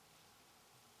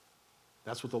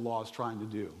 That's what the law is trying to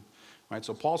do. All right,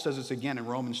 so Paul says this again in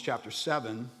Romans chapter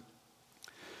 7,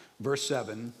 verse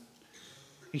 7.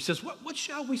 He says, what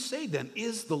shall we say then?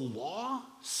 Is the law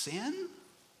sin?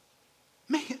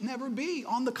 May it never be.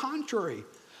 On the contrary,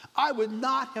 I would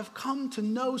not have come to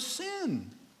know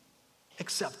sin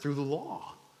except through the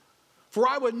law. For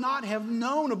I would not have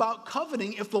known about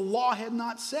coveting if the law had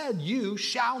not said, you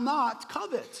shall not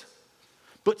covet.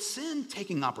 But sin,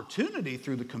 taking opportunity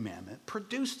through the commandment,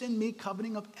 produced in me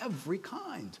coveting of every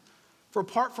kind. For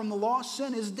apart from the law,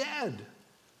 sin is dead.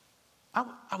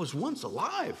 I was once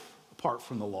alive apart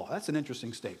from the law. That's an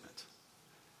interesting statement.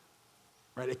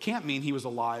 Right? It can't mean he was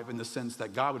alive in the sense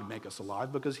that God would make us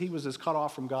alive, because he was as cut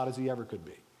off from God as he ever could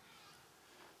be.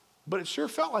 But it sure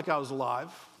felt like I was alive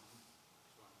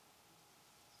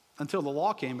until the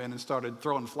law came in and started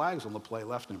throwing flags on the play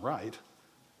left and right.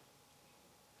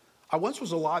 I once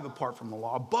was alive apart from the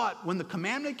law, but when the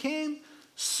commandment came,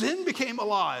 sin became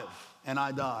alive and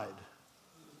I died.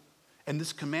 And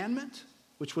this commandment,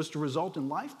 which was to result in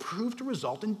life, proved to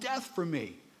result in death for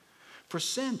me. For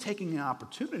sin, taking an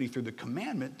opportunity through the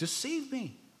commandment, deceived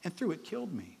me and through it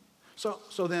killed me.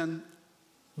 So then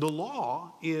the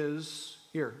law is,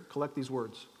 here, collect these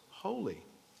words, holy.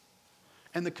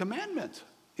 And the commandment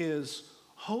is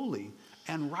holy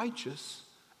and righteous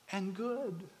and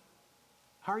good.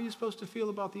 How are you supposed to feel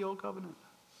about the old covenant?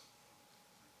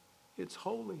 It's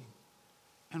holy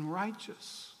and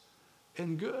righteous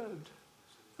and good.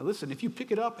 Now listen, if you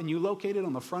pick it up and you locate it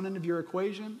on the front end of your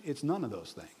equation, it's none of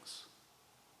those things.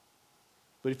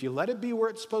 But if you let it be where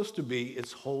it's supposed to be,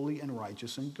 it's holy and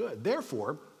righteous and good.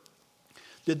 Therefore,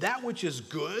 did that which is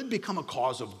good become a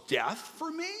cause of death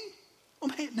for me?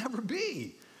 Well, may it never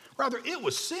be. Rather, it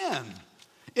was sin,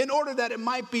 in order that it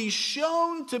might be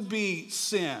shown to be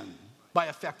sin by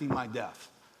affecting my death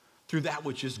through that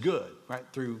which is good, right?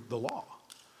 Through the law.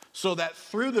 So that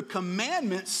through the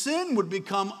commandment, sin would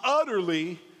become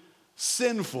utterly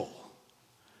sinful.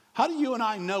 How do you and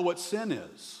I know what sin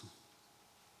is?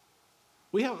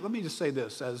 Let me just say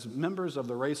this, as members of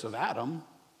the race of Adam,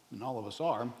 and all of us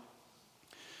are,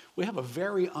 we have a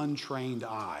very untrained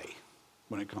eye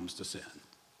when it comes to sin.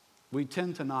 We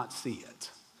tend to not see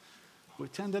it. We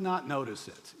tend to not notice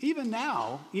it. Even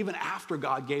now, even after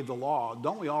God gave the law,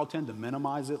 don't we all tend to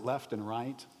minimize it left and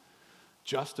right?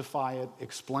 Justify it,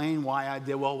 explain why I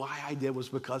did. Well, why I did was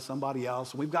because somebody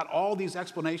else. We've got all these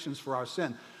explanations for our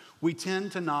sin. We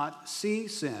tend to not see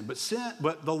sin.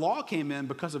 But the law came in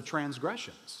because of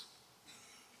transgressions.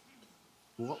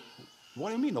 What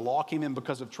do you mean the law came in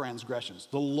because of transgressions?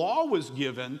 The law was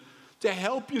given to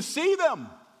help you see them.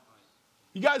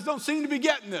 You guys don't seem to be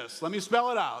getting this. Let me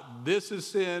spell it out. This is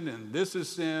sin, and this is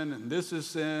sin, and this is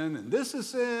sin, and this is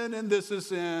sin, and this is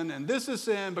sin, and this is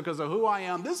sin because of who I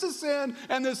am. This is sin,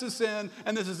 and this is sin,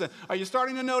 and this is sin. Are you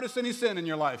starting to notice any sin in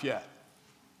your life yet?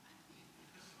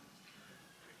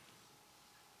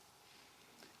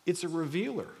 It's a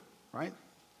revealer, right?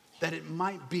 That it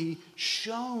might be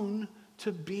shown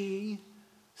to be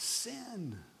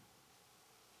sin.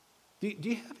 Do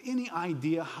you have any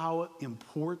idea how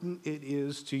important it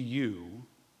is to you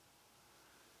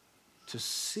to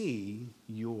see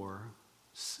your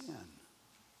sin?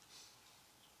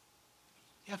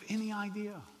 You have any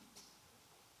idea?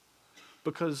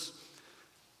 Because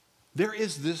there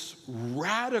is this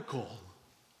radical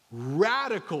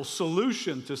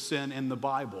solution to sin in the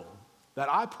Bible that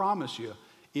I promise you,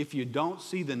 if you don't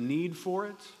see the need for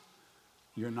it,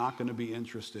 you're not going to be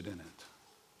interested in it.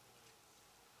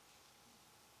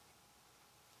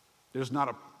 There's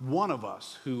not one of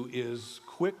us who is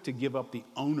quick to give up the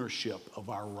ownership of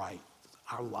our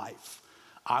life.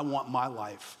 I want my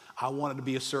life. I want it to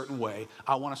be a certain way.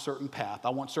 I want a certain path. I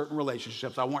want certain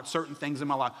relationships. I want certain things in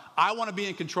my life. I want to be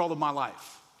in control of my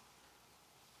life.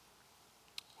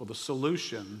 Well, the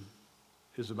solution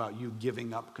is about you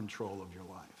giving up control of your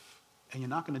life. And you're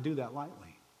not going to do that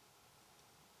lightly.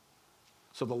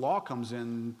 So the law comes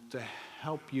in to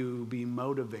help you be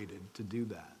motivated to do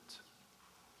that.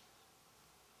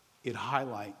 It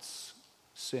highlights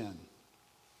sin.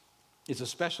 It's a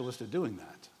specialist at doing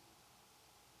that.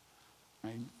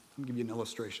 Right? Let me give you an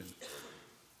illustration.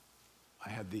 I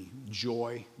had the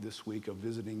joy this week of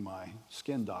visiting my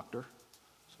skin doctor.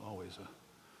 It's always a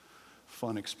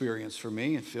fun experience for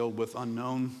me and filled with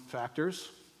unknown factors.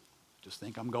 Just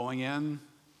think I'm going in.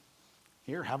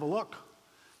 Here, have a look.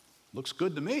 Looks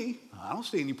good to me. I don't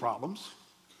see any problems.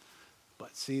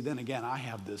 But see, then again, I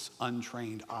have this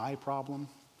untrained eye problem.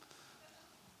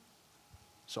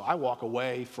 So I walk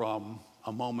away from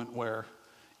a moment where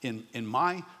in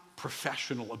my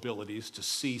professional abilities to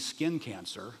see skin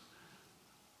cancer,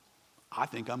 I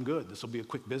think I'm good. This will be a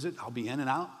quick visit. I'll be in and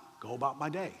out, go about my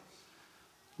day.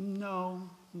 No.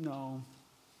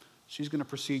 She's going to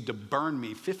proceed to burn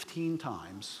me 15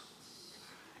 times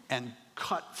and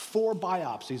cut 4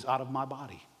 biopsies out of my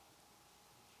body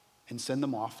and send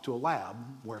them off to a lab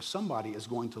where somebody is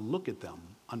going to look at them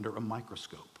under a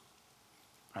microscope.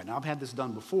 All right, now I've had this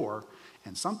done before,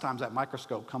 and sometimes that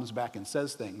microscope comes back and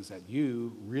says things that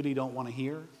you really don't want to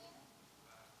hear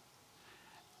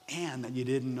and that you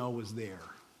didn't know was there.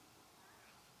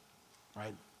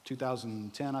 Right?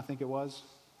 2010, I think it was.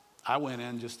 I went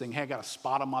in just thinking, hey, I got a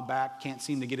spot on my back, can't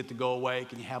seem to get it to go away.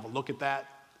 Can you have a look at that?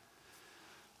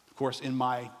 Of course, in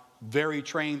my very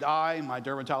trained eye, my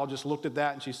dermatologist looked at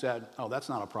that and she said, oh, that's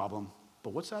not a problem.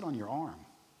 But what's that on your arm?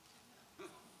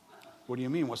 What do you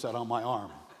mean, what's that on my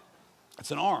arm?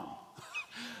 It's an arm.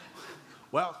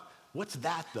 Well, what's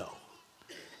that though?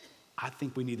 I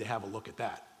think we need to have a look at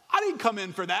that. I didn't come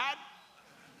in for that.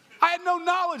 I had no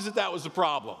knowledge that that was a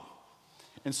problem.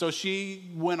 And so she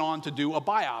went on to do a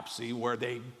biopsy where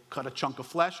they cut a chunk of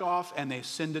flesh off and they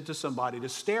send it to somebody to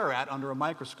stare at under a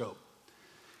microscope.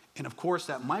 And of course,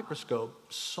 that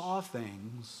microscope saw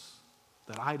things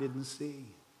that I didn't see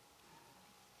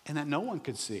and that no one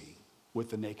could see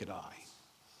with the naked eye.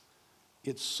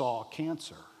 It saw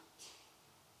cancer.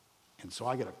 And so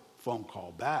I get a phone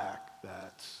call back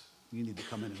that you need to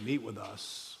come in and meet with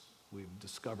us. We've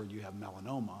discovered you have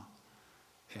melanoma.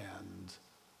 And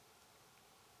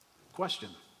question.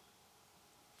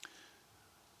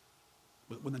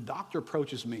 When the doctor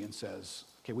approaches me and says,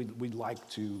 okay, we'd like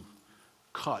to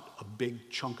cut a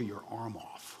big chunk of your arm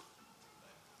off.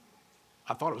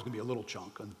 I thought it was going to be a little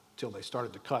chunk until they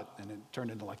started to cut, and it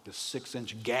turned into like this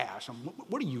 6-inch gash.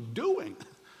 What are you doing?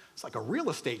 It's like a real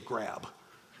estate grab.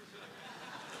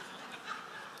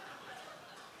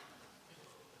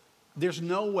 There's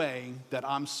no way that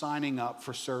I'm signing up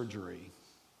for surgery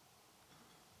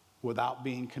without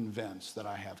being convinced that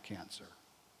I have cancer.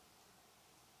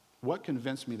 What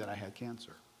convinced me that I had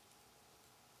cancer?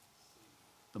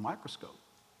 The microscope.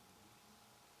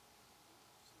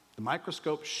 The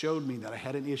microscope showed me that I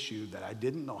had an issue that I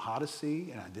didn't know how to see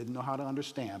and I didn't know how to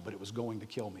understand, but it was going to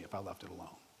kill me if I left it alone.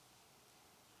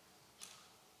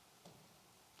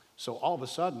 So all of a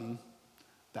sudden,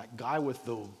 that guy with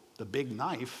the big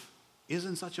knife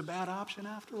isn't such a bad option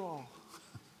after all.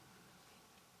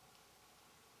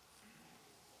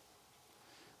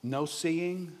 No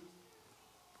seeing,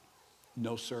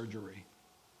 no surgery.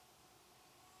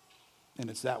 And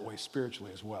it's that way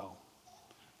spiritually as well.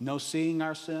 No seeing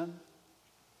our sin,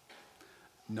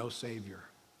 no Savior.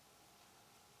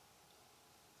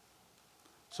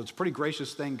 So it's a pretty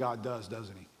gracious thing God does,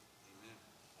 doesn't he? Amen.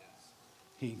 Yes.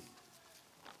 He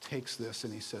takes this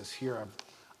and he says, here,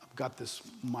 I've got this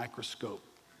microscope.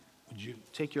 Would you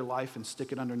take your life and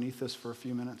stick it underneath this for a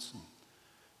few minutes and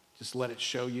just let it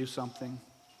show you something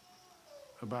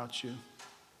about you?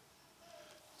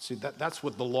 See, that's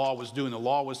what the law was doing. The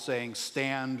law was saying,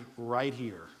 stand right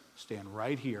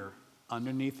here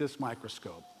underneath this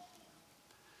microscope.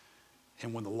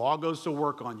 And when the law goes to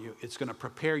work on you, it's going to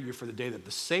prepare you for the day that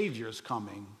the Savior is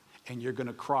coming, and you're going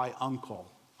to cry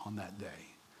uncle on that day.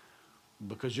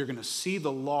 Because you're going to see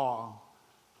the law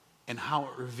and how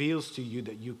it reveals to you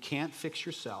that you can't fix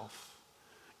yourself,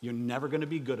 you're never going to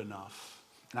be good enough,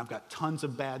 and I've got tons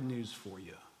of bad news for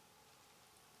you.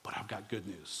 But I've got good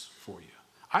news for you.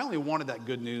 I only wanted that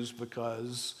good news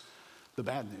because the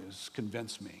bad news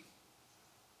convinced me.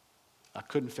 I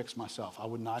couldn't fix myself. I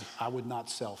would not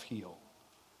self-heal.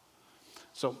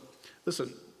 So,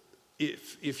 listen,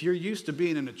 if you're used to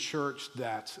being in a church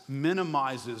that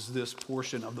minimizes this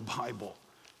portion of the Bible,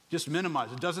 Just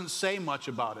minimize it. Doesn't say much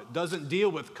about it. Doesn't deal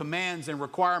with commands and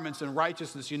requirements and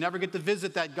righteousness. You never get to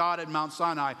visit that God at Mount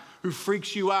Sinai who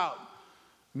freaks you out,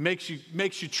 makes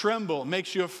you tremble,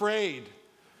 makes you afraid,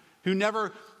 who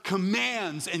never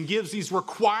commands and gives these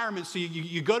requirements. So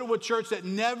you go to a church that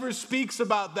never speaks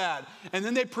about that, and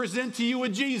then they present to you a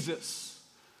Jesus.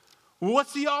 Well,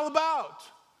 what's he all about?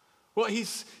 Well,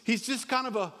 he's just kind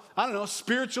of a,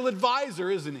 spiritual advisor,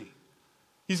 isn't he?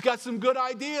 He's got some good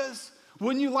ideas.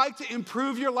 Wouldn't you like to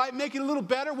improve your life, make it a little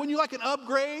better? Wouldn't you like an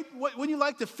upgrade? Wouldn't you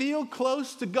like to feel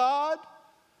close to God?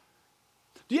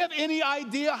 Do you have any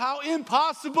idea how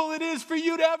impossible it is for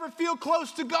you to ever feel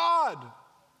close to God?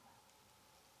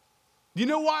 Do you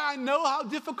know why I know how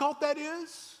difficult that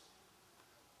is?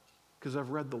 Because I've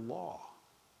read the law.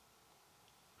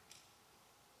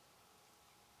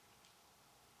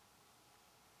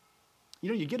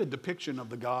 You get a depiction of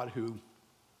the God who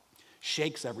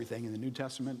shakes everything in the New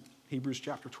Testament. Hebrews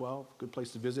chapter 12, good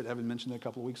place to visit. Evan mentioned that a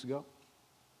couple of weeks ago.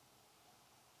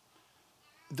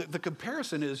 The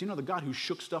comparison is, the God who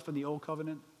shook stuff in the old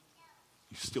covenant,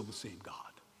 he's still the same God.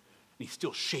 And he's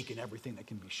still shaking everything that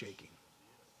can be shaking.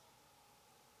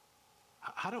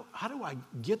 How do I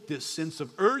get this sense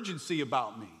of urgency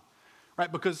about me? Right?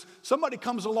 Because somebody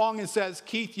comes along and says,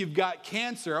 Keith, you've got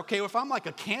cancer. Okay, well, if I'm like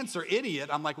a cancer idiot,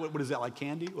 I'm like, what is that, like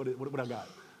candy? What I got?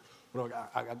 What do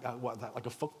I got? What, like a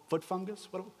foot fungus?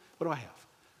 What do I have?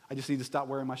 I just need to stop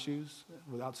wearing my shoes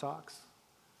without socks?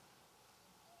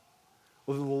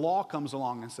 Well, the law comes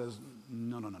along and says,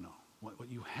 no.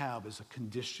 What you have is a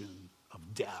condition of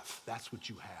death. That's what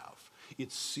you have.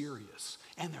 It's serious.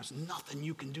 And there's nothing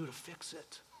you can do to fix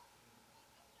it.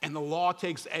 And the law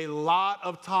takes a lot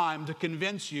of time to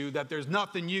convince you that there's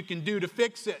nothing you can do to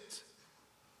fix it.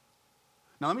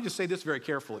 Now, let me just say this very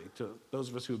carefully to those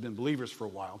of us who have been believers for a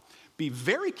while. Be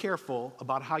very careful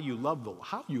about how you love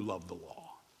the law.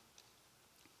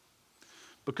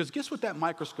 Because guess what that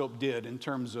microscope did in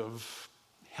terms of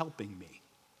helping me?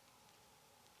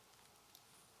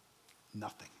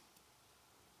 Nothing.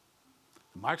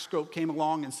 The microscope came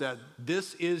along and said,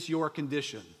 this is your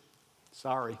condition.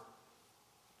 Sorry.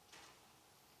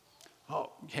 Oh,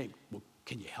 hey, well,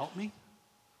 can you help me?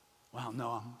 Well,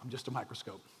 no, I'm just a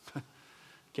microscope.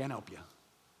 Can't help you.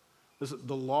 Listen,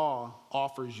 the law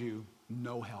offers you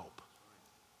no help.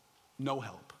 No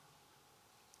help.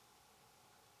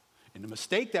 And the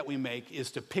mistake that we make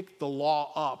is to pick the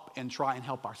law up and try and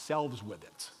help ourselves with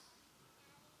it.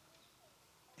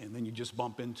 And then you just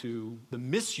bump into the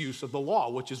misuse of the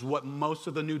law, which is what most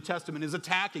of the New Testament is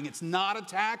attacking. It's not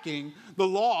attacking the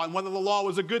law and whether the law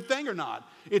was a good thing or not.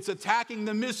 It's attacking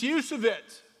the misuse of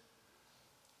it.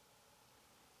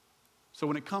 So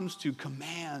when it comes to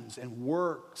commands and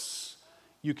works,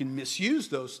 you can misuse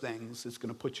those things. It's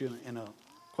going to put you in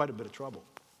quite a bit of trouble.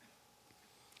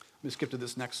 Let me skip to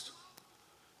this next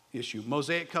issue.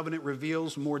 Mosaic covenant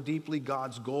reveals more deeply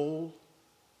God's goal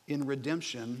in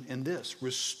redemption in this: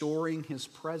 restoring his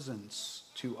presence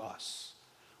to us,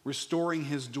 restoring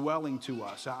his dwelling to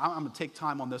us. I'm going to take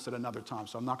time on this at another time,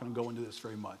 so I'm not going to go into this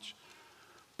very much.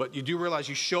 But you do realize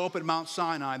you show up at Mount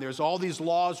Sinai, there's all these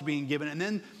laws being given, and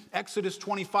then Exodus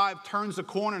 25 turns the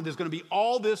corner, and there's going to be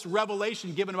all this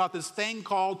revelation given about this thing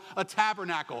called a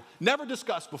tabernacle. Never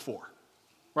discussed before,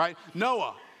 right?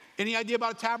 Noah, any idea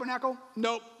about a tabernacle?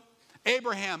 Nope.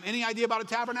 Abraham, any idea about a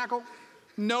tabernacle?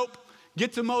 Nope.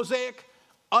 Get to Mosaic,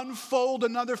 unfold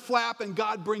another flap, and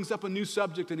God brings up a new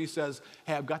subject, and he says,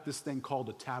 hey, I've got this thing called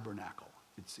a tabernacle.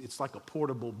 It's like a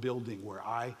portable building where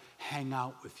I hang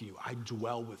out with you. I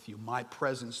dwell with you. My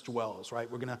presence dwells,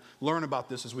 right? We're going to learn about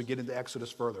this as we get into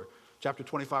Exodus further. Chapter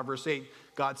 25, verse 8,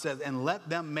 God says, and let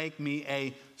them make me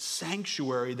a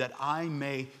sanctuary that I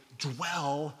may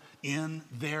dwell in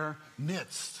their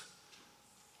midst.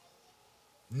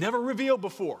 Never revealed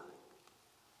before.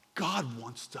 God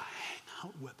wants to hang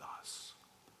out with us.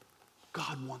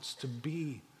 God wants to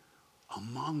be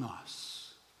among us.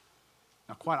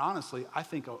 Now, quite honestly, I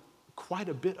think quite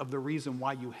a bit of the reason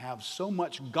why you have so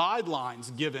much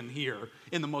guidelines given here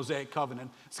in the Mosaic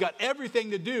covenant, it's got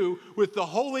everything to do with the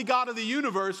holy God of the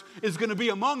universe is going to be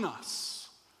among us.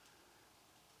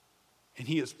 And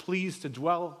he is pleased to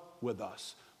dwell with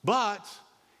us. But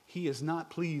he is not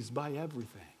pleased by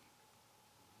everything.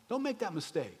 Don't make that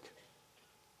mistake.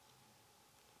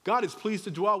 God is pleased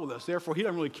to dwell with us. Therefore, he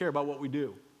doesn't really care about what we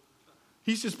do.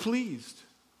 He's just pleased.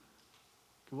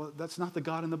 Well, that's not the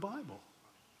God in the Bible.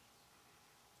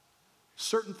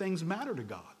 Certain things matter to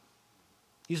God.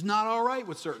 He's not all right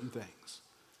with certain things.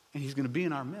 And he's going to be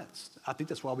in our midst. I think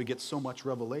that's why we get so much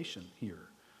revelation here.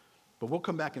 But we'll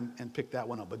come back and pick that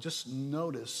one up. But just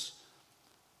notice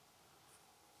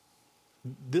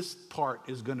This part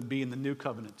is going to be in the new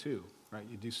covenant too, right?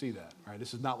 You do see that, right?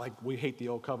 This is not like we hate the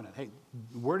old covenant. Hey,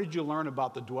 where did you learn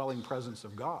about the dwelling presence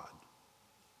of God?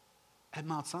 At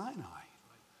Mount Sinai.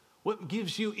 What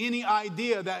gives you any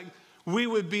idea that we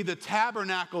would be the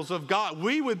tabernacles of God?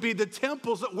 We would be the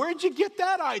temples. Where'd you get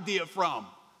that idea from?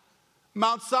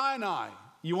 Mount Sinai.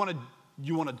 You want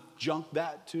to junk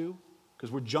that too?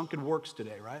 Because we're junking works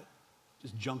today, right?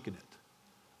 Just junking it.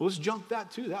 Well, let's junk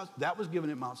that too. That was given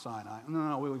at Mount Sinai.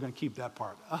 No, we were going to keep that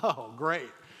part. Oh, great.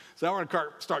 So now we're going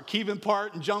to start keeping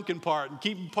part and junking part and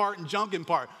keeping part and junking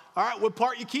part. All right, what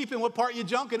part you keeping, what part you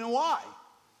junking, and why?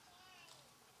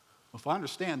 Well, if I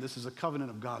understand this is a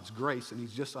covenant of God's grace and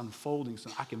he's just unfolding,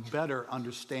 so I can better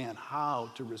understand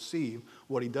how to receive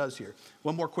what he does here.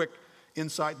 One more quick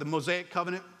insight. The Mosaic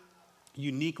covenant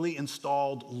uniquely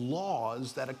installed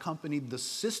laws that accompanied the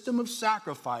system of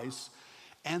sacrifice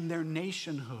and their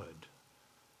nationhood.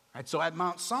 Right, so at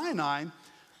Mount Sinai,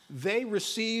 they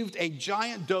received a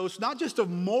giant dose, not just of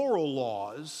moral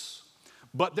laws,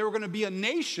 but they were going to be a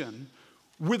nation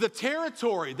with a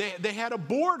territory. They had a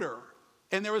border,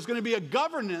 and there was going to be a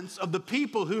governance of the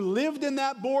people who lived in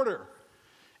that border.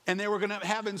 And they were going to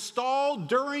have installed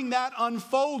during that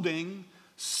unfolding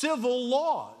civil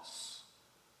laws.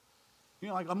 You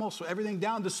know, like almost everything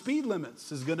down to speed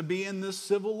limits is going to be in this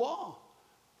civil law.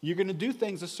 You're going to do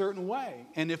things a certain way.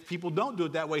 And if people don't do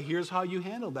it that way, here's how you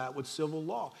handle that with civil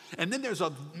law. And then there's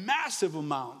a massive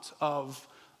amount of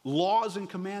laws and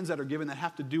commands that are given that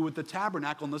have to do with the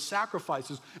tabernacle and the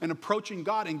sacrifices and approaching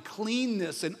God and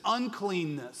cleanness and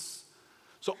uncleanness.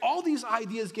 So all these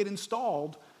ideas get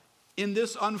installed in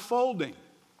this unfolding.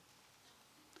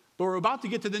 But we're about to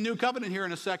get to the new covenant here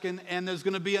in a second, and there's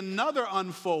going to be another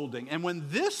unfolding. And when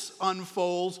this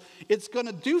unfolds, it's going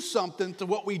to do something to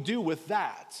what we do with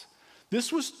that.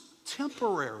 This was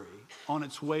temporary on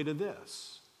its way to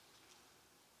this.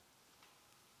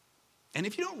 And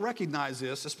if you don't recognize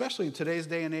this, especially in today's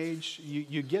day and age,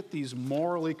 you get these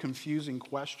confusing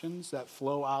questions that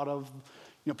flow out of,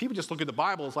 people just look at the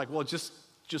Bible as like, well, it's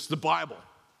just the Bible.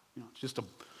 It's just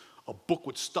a book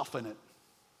with stuff in it,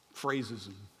 phrases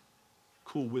and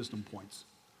cool wisdom points.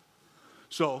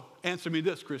 So answer me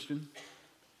this, Christian.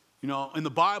 In the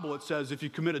Bible it says if you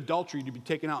commit adultery, you'd be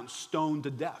taken out and stoned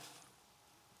to death.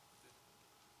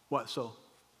 What? So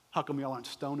how come y'all aren't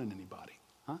stoning anybody?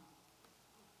 Huh?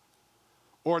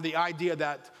 Or the idea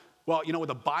that, well, what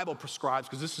the Bible prescribes,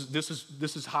 because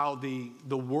this is how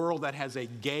the world that has a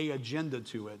gay agenda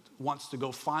to it wants to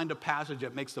go find a passage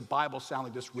that makes the Bible sound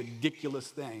like this ridiculous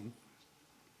thing.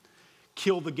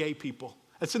 Kill the gay people.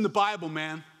 It's in the Bible,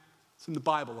 man. It's in the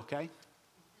Bible, okay?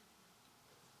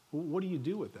 What do you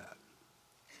do with that?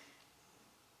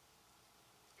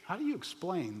 How do you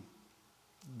explain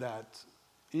that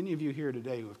any of you here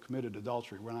today who have committed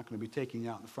adultery, we're not going to be taking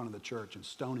you out in front of the church and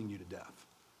stoning you to death?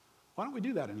 Why don't we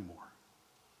do that anymore?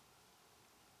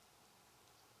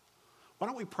 Why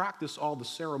don't we practice all the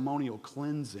ceremonial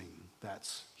cleansing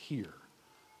that's here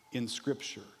in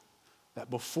Scripture? That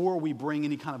before we bring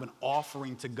any kind of an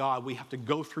offering to God, we have to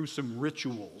go through some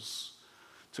rituals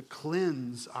to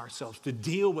cleanse ourselves, to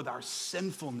deal with our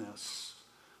sinfulness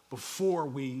before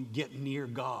we get near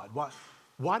God.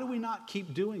 Why do we not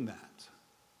keep doing that?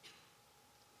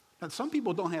 Now, some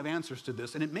people don't have answers to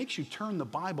this, and it makes you turn the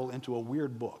Bible into a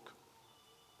weird book,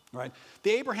 right?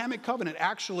 The Abrahamic covenant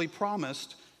actually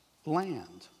promised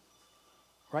land,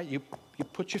 right? You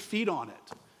put your feet on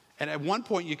it. And at one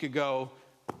point you could go,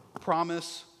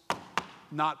 promise,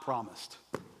 not promised.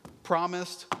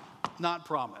 Promised, not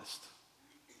promised.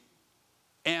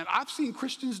 And I've seen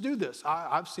Christians do this.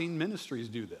 I've seen ministries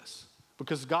do this.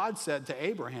 Because God said to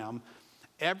Abraham,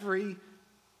 everywhere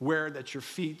that your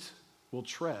feet will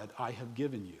tread, I have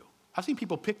given you. I've seen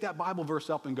people pick that Bible verse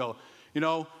up and go,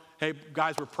 hey,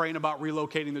 guys, we're praying about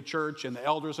relocating the church, and the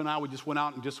elders and I, we just went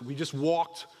out and we just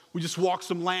walked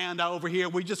some land out over here.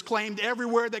 We just claimed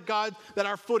everywhere that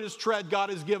our foot is tread, God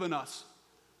has given us.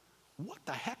 What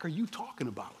the heck are you talking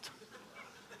about?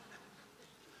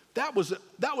 That was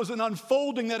an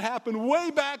unfolding that happened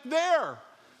way back there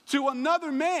to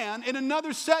another man in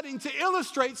another setting to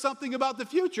illustrate something about the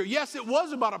future. Yes, it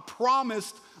was about a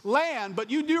promised land,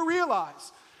 but you do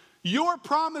realize your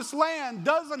promised land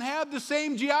doesn't have the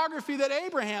same geography that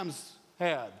Abraham's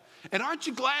had. And aren't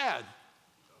you glad?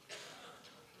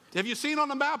 Have you seen on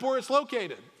the map where it's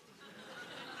located?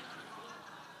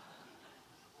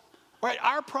 Right,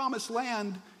 our promised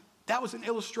land, that was an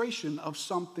illustration of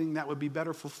something that would be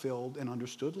better fulfilled and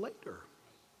understood later.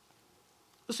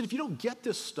 Listen, if you don't get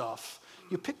this stuff,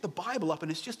 you pick the Bible up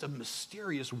and it's just a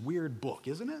mysterious, weird book,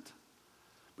 isn't it?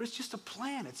 But it's just a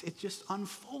plan. It's just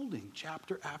unfolding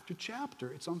chapter after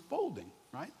chapter. It's unfolding,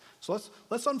 right? So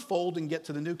let's unfold and get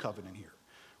to the new covenant here,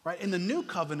 right? In the new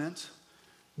covenant,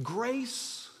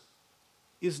 grace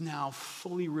is now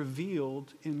fully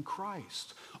revealed in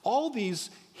Christ. All these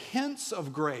hints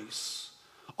of grace,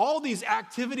 all these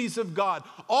activities of God,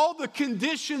 all the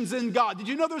conditions in God. Did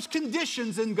you know there's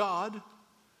conditions in God?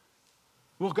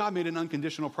 Well, God made an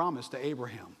unconditional promise to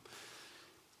Abraham.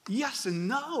 Yes and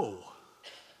no.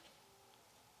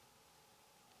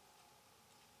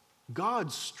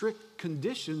 God's strict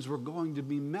conditions were going to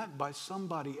be met by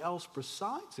somebody else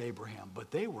besides Abraham,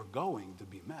 but they were going to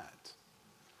be met.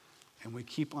 And we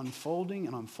keep unfolding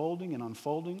and unfolding and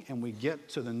unfolding, and we get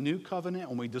to the new covenant,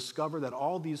 and we discover that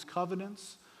all these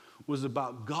covenants was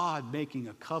about God making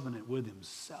a covenant with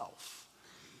himself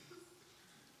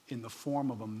in the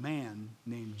form of a man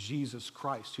named Jesus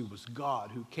Christ, who was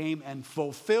God, who came and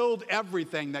fulfilled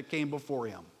everything that came before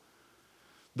him.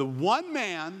 The one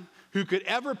man who could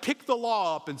ever pick the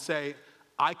law up and say,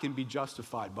 I can be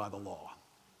justified by the law.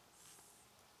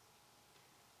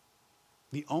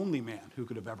 The only man who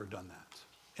could have ever done that.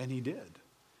 And he did.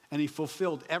 And he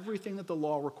fulfilled everything that the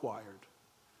law required.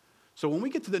 So when we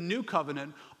get to the new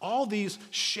covenant, all these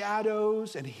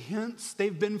shadows and hints,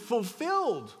 they've been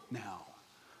fulfilled now.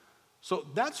 So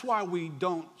that's why we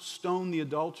don't stone the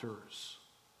adulterers.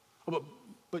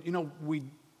 But you know, we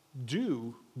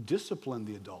do discipline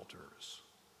the adulterers.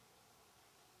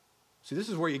 See, this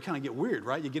is where you kind of get weird,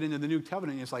 right? You get into the new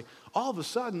covenant and it's like, all of a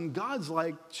sudden, God's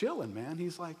like chilling, man.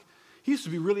 He's like, he used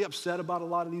to be really upset about a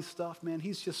lot of these stuff, man.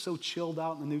 He's just so chilled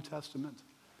out in the New Testament.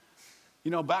 You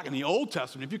know, back in the Old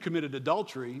Testament, if you committed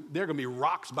adultery, there are going to be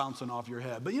rocks bouncing off your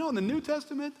head. But you know, in the New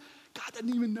Testament, God doesn't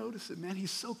even notice it, man.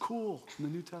 He's so cool in the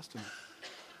New Testament.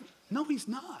 No, he's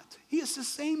not. He is the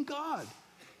same God.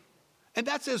 And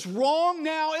that's as wrong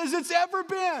now as it's ever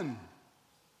been.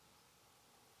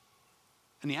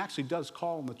 And he actually does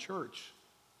call on the church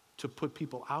to put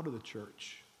people out of the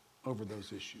church over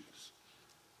those issues.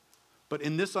 But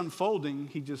in this unfolding,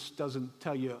 he just doesn't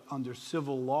tell you under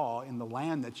civil law in the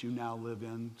land that you now live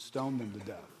in, stone them to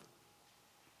death.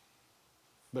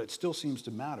 But it still seems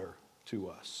to matter to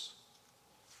us.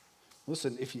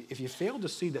 Listen, if you fail to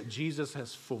see that Jesus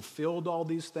has fulfilled all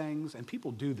these things, and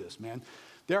people do this, man.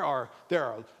 There are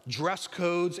dress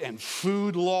codes and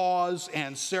food laws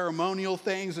and ceremonial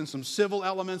things and some civil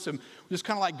elements, and we just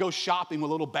kind of like go shopping with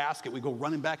a little basket. We go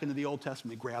running back into the Old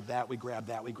Testament. We grab that, we grab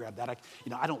that, we grab that.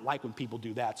 I don't like when people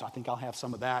do that, so I think I'll have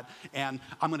some of that. And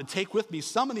I'm going to take with me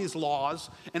some of these laws,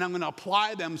 and I'm going to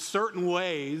apply them certain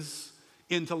ways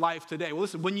into life today. Well,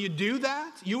 listen, when you do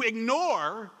that, you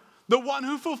ignore the one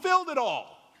who fulfilled it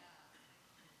all.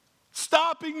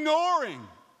 Stop ignoring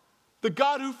the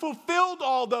God who fulfilled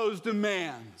all those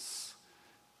demands.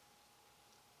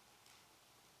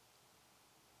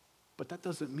 But that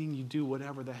doesn't mean you do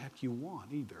whatever the heck you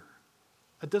want either.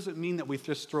 That doesn't mean that we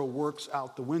just throw works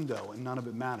out the window and none of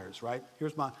it matters, right?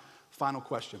 Here's my final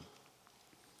question.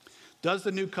 Does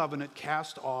the new covenant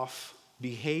cast off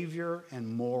behavior and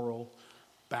moral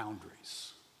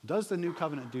boundaries? Does the new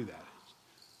covenant do that?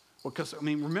 Well, because,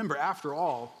 remember, after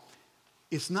all,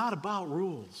 it's not about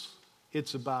rules.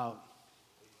 It's about.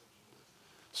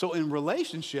 So in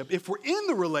relationship, if we're in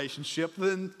the relationship,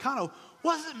 then kind of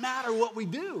what does it matter what we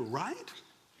do, right?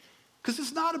 Because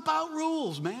it's not about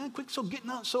rules, man. Quit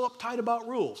getting so uptight about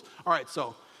rules. All right,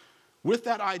 so with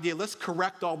that idea, let's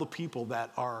correct all the people that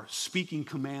are speaking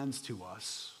commands to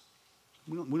us.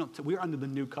 We're under the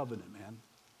new covenant, man.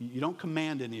 You don't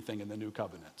command anything in the new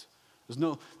covenant.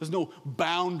 There's no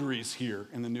boundaries here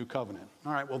in the new covenant.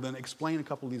 All right, well then explain a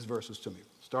couple of these verses to me.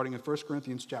 Starting in 1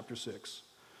 Corinthians chapter 6,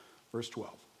 verse 12.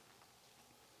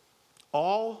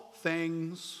 All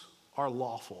things are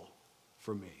lawful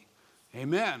for me.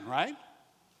 Amen, right?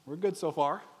 We're good so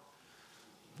far.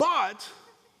 But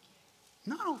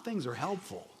not all things are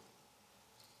helpful.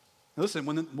 Now listen,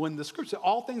 when the scripture says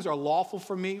all things are lawful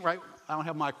for me, right? I don't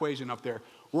have my equation up there.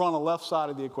 We're on the left side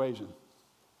of the equation.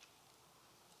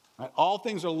 Right? All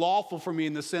things are lawful for me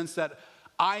in the sense that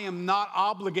I am not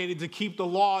obligated to keep the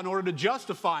law in order to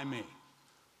justify me.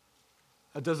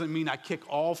 That doesn't mean I kick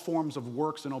all forms of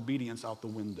works and obedience out the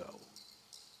window.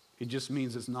 It just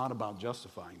means it's not about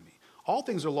justifying me. All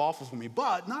things are lawful for me,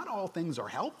 but not all things are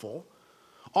helpful.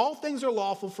 All things are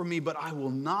lawful for me, but I will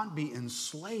not be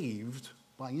enslaved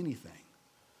by anything.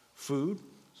 Food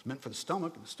is meant for the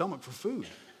stomach, and the stomach for food.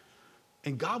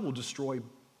 And God will destroy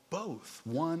both,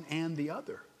 one and the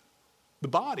other. The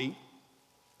body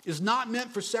is not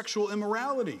meant for sexual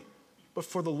immorality, but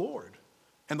for the Lord,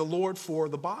 and the Lord for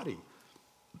the body.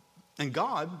 And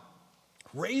God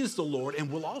raised the Lord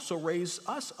and will also raise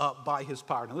us up by his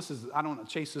power. Now I don't want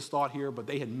to chase this thought here, but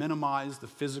they had minimized the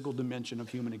physical dimension of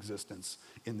human existence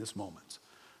in this moment.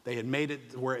 They had made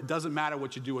it where it doesn't matter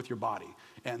what you do with your body.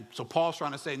 And so Paul's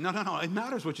trying to say, no, it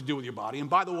matters what you do with your body. And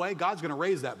by the way, God's going to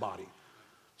raise that body.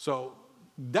 So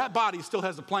that body still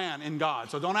has a plan in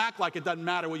God. So don't act like it doesn't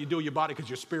matter what you do with your body because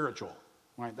you're spiritual.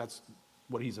 Right? That's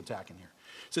what he's attacking here.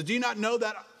 He says, do you not know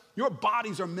that your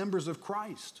bodies are members of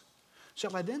Christ?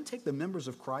 Shall I then take the members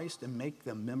of Christ and make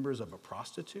them members of a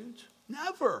prostitute?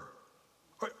 Never.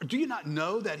 Or do you not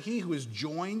know that he who is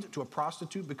joined to a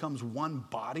prostitute becomes one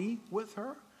body with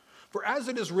her? For as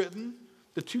it is written,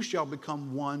 the two shall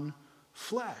become one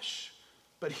flesh.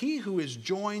 But he who is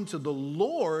joined to the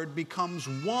Lord becomes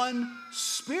one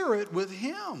spirit with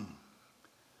him.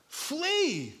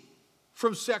 Flee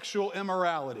from sexual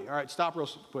immorality. All right, stop real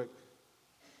quick.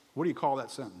 What do you call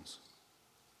that sentence?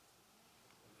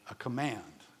 A command.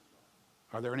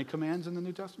 Are there any commands in the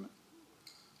New Testament?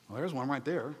 Well, there's one right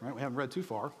there, right? We haven't read too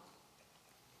far.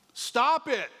 Stop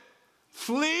it.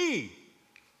 Flee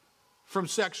from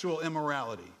sexual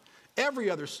immorality. Every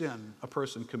other sin a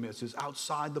person commits is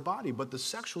outside the body, but the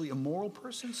sexually immoral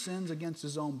person sins against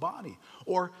his own body.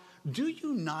 Or do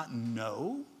you not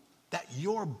know that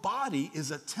your body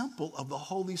is a temple of the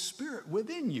Holy Spirit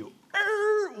within you?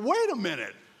 Wait a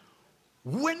minute.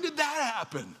 When did that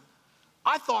happen?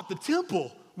 I thought the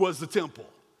temple was the temple.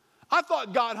 I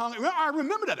thought God I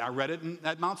remember that. I read it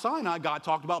at Mount Sinai. God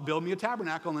talked about building me a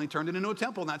tabernacle, and then he turned it into a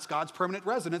temple, and that's God's permanent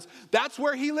residence. That's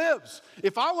where he lives.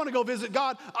 If I want to go visit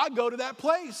God, I go to that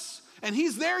place, and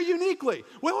he's there uniquely.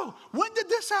 Well, when did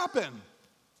this happen?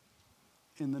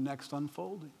 In the next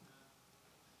unfolding.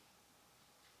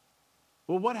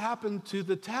 Well, what happened to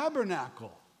the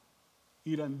tabernacle?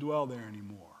 He doesn't dwell there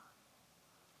anymore.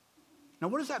 Now,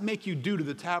 what does that make you do to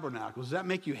the tabernacle? Does that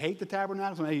make you hate the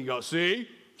tabernacle? Does it make you go, see,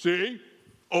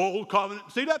 old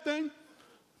covenant, see that thing?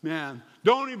 Man,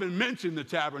 don't even mention the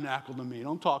tabernacle to me.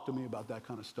 Don't talk to me about that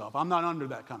kind of stuff. I'm not under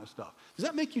that kind of stuff. Does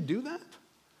that make you do that?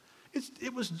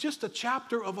 It was just a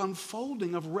chapter of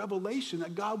unfolding, of revelation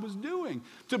that God was doing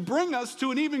to bring us to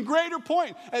an even greater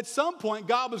point. At some point,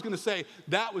 God was going to say,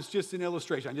 that was just an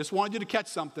illustration. I just wanted you to catch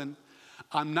something.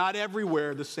 I'm not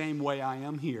everywhere the same way I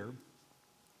am here.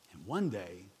 And one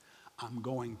day, I'm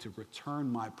going to return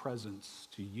my presence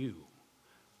to you.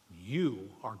 You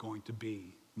are going to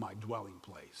be my dwelling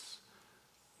place.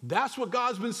 That's what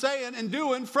God's been saying and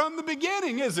doing from the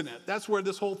beginning, isn't it? That's where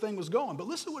this whole thing was going. But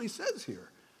listen to what he says here.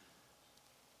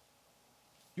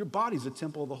 Your body's a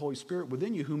temple of the Holy Spirit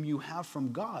within you, whom you have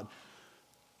from God.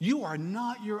 You are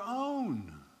not your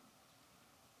own.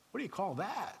 What do you call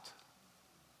that?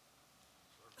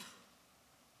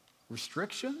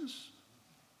 Restrictions?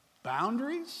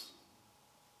 Boundaries?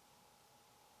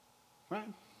 Right?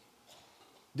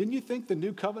 Didn't you think the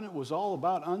new covenant was all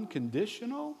about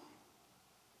unconditional?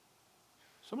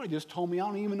 Somebody just told me I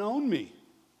don't even own me.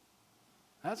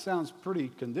 That sounds pretty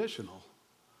conditional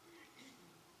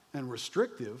and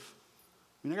restrictive.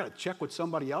 I mean, I got to check with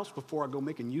somebody else before I go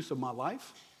making use of my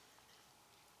life.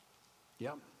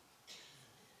 Yep,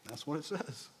 that's what it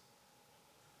says.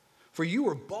 For you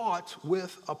were bought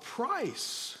with a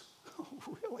price. Oh,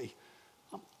 really?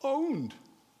 I'm owned.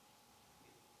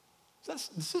 Does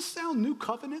this sound new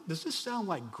covenant? Does this sound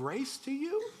like grace to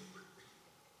you?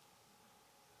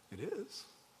 It is.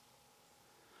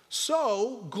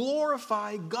 So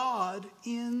glorify God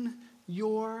in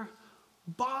your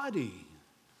body.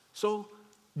 So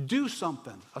do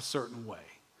something a certain way.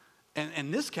 And in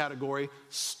this category,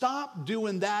 stop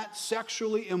doing that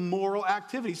sexually immoral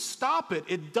activity. Stop it.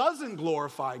 It doesn't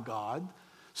glorify God.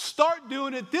 Start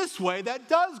doing it this way that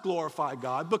does glorify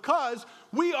God, because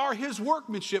we are his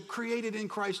workmanship created in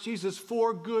Christ Jesus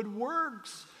for good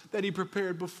works that he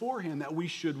prepared beforehand, that we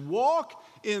should walk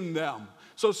in them.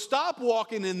 So stop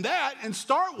walking in that and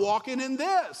start walking in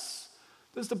this.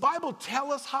 Does the Bible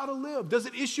tell us how to live? Does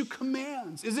it issue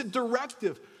commands? Is it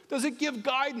directive? Does it give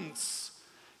guidance?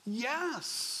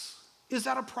 Yes. Is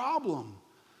that a problem?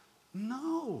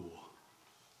 No.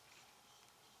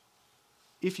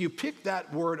 If you pick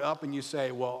that word up and you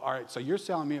say, well, all right, so you're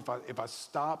telling me if I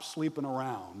stop sleeping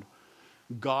around,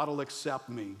 God will accept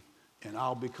me and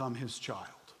I'll become his child.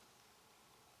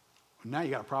 Well, now you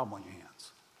got a problem on your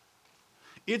hands.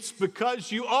 It's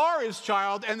because you are his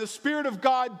child and the Spirit of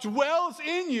God dwells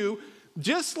in you,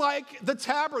 just like the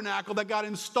tabernacle that got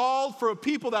installed for a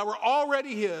people that were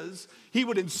already his. He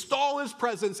would install his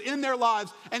presence in their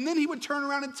lives, and then he would turn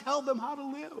around and tell them how to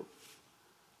live.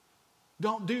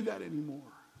 Don't do that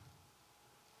anymore,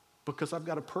 because I've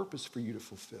got a purpose for you to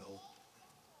fulfill.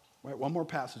 Right, one more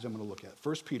passage I'm going to look at.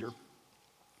 1 Peter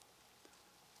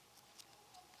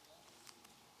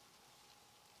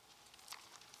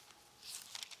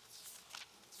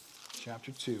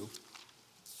chapter 2.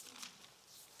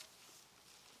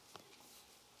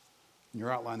 In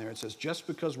your outline there, it says, just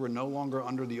because we're no longer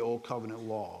under the old covenant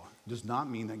law does not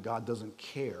mean that God doesn't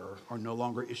care or no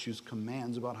longer issues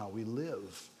commands about how we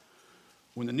live.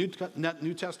 When the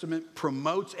New Testament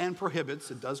promotes and prohibits,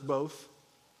 it does both,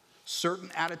 certain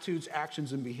attitudes,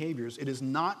 actions, and behaviors, it is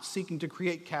not seeking to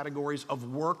create categories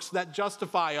of works that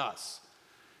justify us.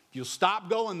 If you'll stop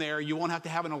going there, you won't have to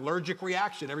have an allergic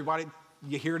reaction. Everybody,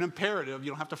 you hear an imperative,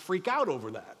 you don't have to freak out over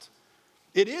that.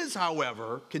 It is,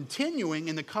 however, continuing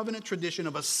in the covenant tradition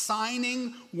of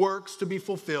assigning works to be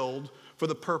fulfilled for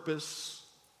the purpose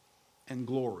and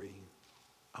glory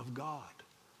of God.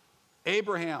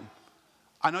 Abraham,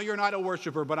 I know you're an idol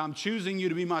worshiper, but I'm choosing you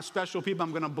to be my special people.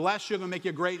 I'm going to bless you. I'm going to make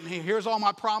you great. And here's all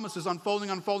my promises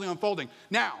unfolding.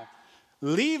 Now,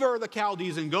 leave Ur the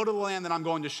Chaldees and go to the land that I'm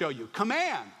going to show you.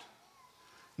 Command.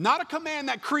 Not a command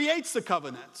that creates the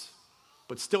covenant,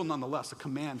 but still nonetheless a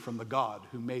command from the God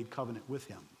who made covenant with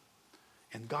him.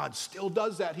 And God still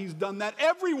does that. He's done that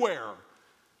everywhere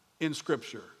in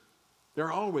Scripture. There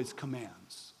are always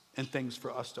commands and things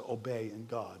for us to obey in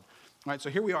God. All right, so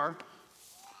here we are.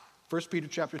 1 Peter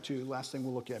chapter 2, last thing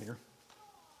we'll look at here.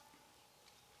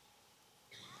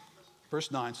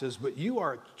 Verse 9 says, but you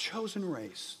are a chosen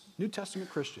race, New Testament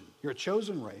Christian. You're a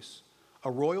chosen race,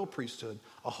 a royal priesthood,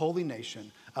 a holy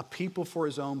nation, a people for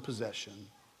his own possession.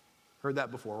 Heard that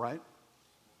before, right?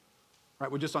 Right,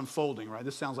 we're just unfolding, right?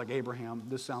 This sounds like Abraham.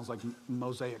 This sounds like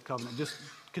Mosaic covenant. Just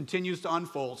continues to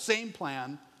unfold. Same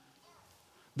plan.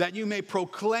 That you may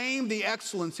proclaim the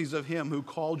excellencies of him who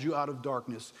called you out of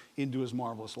darkness into his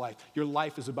marvelous light. Your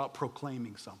life is about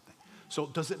proclaiming something. So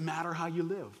does it matter how you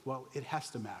live? Well, it has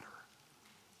to matter.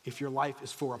 If your life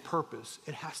is for a purpose,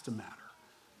 it has to matter.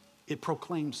 It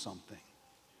proclaims something.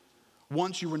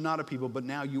 Once you were not a people, but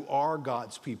now you are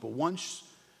God's people. Once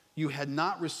you had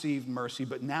not received mercy,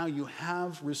 but now you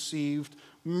have received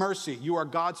mercy. You are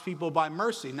God's people by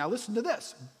mercy. Now listen to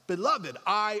this. Beloved,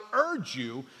 I urge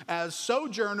you as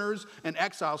sojourners and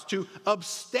exiles to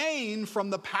abstain from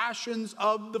the passions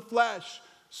of the flesh.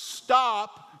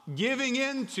 Stop giving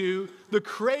into the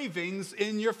cravings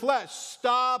in your flesh.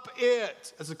 Stop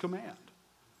it as a command.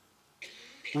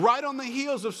 Right on the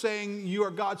heels of saying you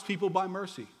are God's people by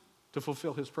mercy to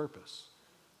fulfill his purpose.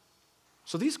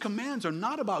 So these commands are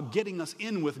not about getting us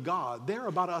in with God. They're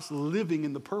about us living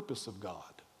in the purpose of God,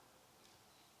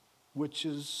 which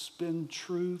has been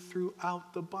true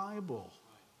throughout the Bible,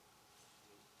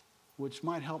 which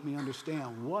might help me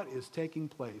understand what is taking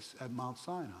place at Mount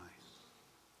Sinai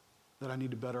that I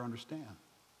need to better understand.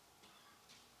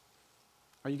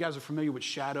 You guys are familiar with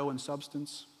shadow and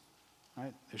substance?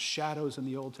 Right? There's shadows in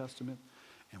the Old Testament,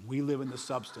 and we live in the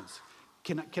substance.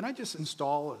 Can I just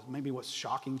install maybe what's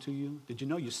shocking to you? Did you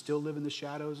know you still live in the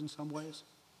shadows in some ways?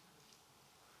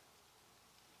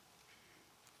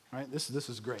 Right? This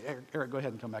is great. Eric, go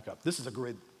ahead and come back up. This is a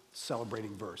great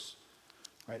celebrating verse.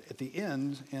 Right? At the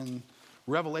end in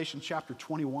Revelation chapter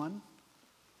 21,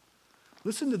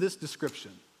 listen to this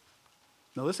description.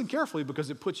 Now listen carefully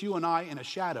because it puts you and I in a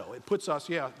shadow. It puts us,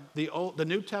 the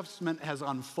New Testament has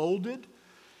unfolded.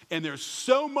 And there's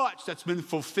so much that's been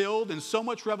fulfilled and so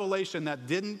much revelation that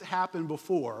didn't happen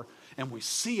before, and we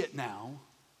see it now.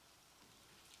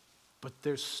 But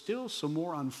there's still some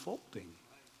more unfolding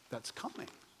that's coming.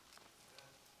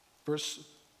 Verse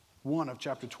 1 of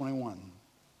chapter 21,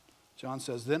 John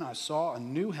says, then I saw a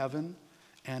new heaven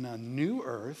and a new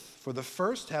earth, for the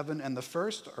first heaven and the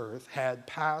first earth had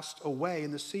passed away,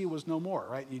 and the sea was no more,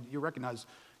 right? You recognize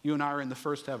you and I are in the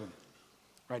first heaven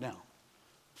right now.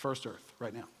 First earth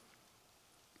right now.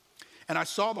 And I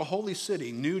saw the holy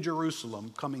city, New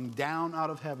Jerusalem, coming down out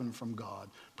of heaven from God,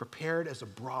 prepared as a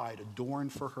bride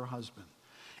adorned for her husband.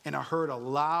 And I heard a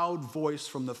loud voice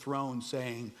from the throne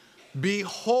saying,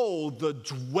 behold, the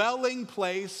dwelling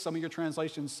place, some of your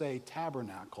translations say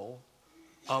tabernacle,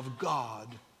 of God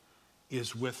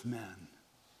is with men.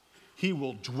 He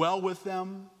will dwell with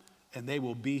them, and they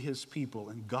will be his people,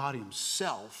 and God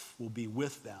himself will be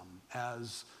with them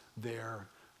as their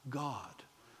God.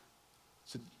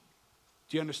 So,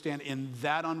 do you understand? In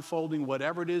that unfolding,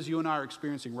 whatever it is you and I are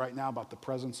experiencing right now about the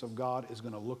presence of God is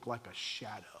going to look like a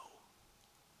shadow.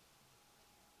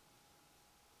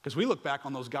 Because we look back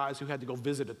on those guys who had to go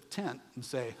visit a tent and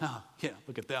say, yeah,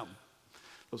 look at them.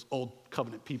 Those old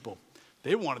covenant people.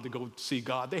 They wanted to go see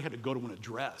God. They had to go to an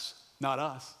address, not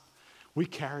us. We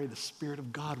carry the Spirit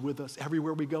of God with us.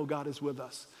 Everywhere we go, God is with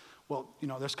us. Well,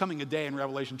 there's coming a day in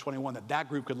Revelation 21 that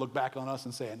group could look back on us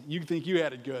and say, you think you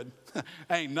had it good?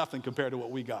 Ain't nothing compared to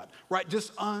what we got. Right?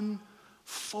 Just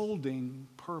unfolding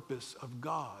purpose of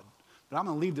God. But I'm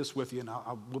going to leave this with you, and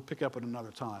we'll pick up at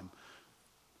another time.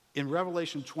 In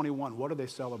Revelation 21, what are they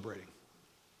celebrating?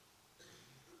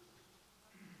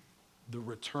 The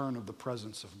return of the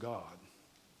presence of God.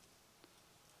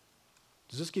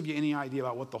 Does this give you any idea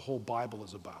about what the whole Bible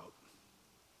is about?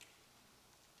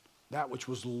 That which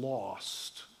was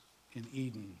lost in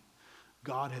Eden,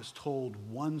 God has told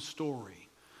one story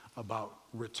about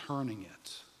returning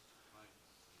it,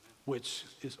 which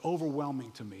is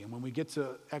overwhelming to me. And when we get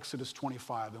to Exodus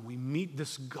 25 and we meet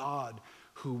this God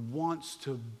who wants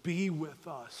to be with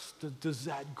us, does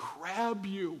that grab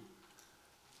you?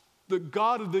 The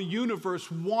God of the universe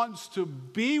wants to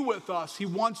be with us. He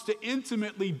wants to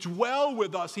intimately dwell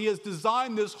with us. He has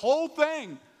designed this whole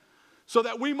thing so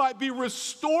that we might be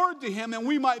restored to him and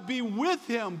we might be with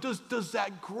him. Does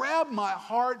that grab my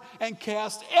heart and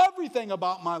cast everything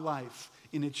about my life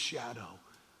in its shadow?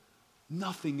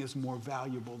 Nothing is more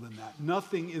valuable than that.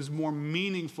 Nothing is more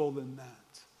meaningful than that.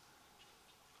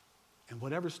 And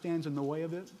whatever stands in the way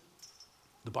of it,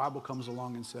 the Bible comes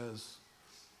along and says,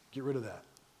 get rid of that.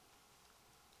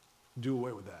 Do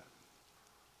away with that.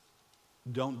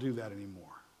 Don't do that anymore.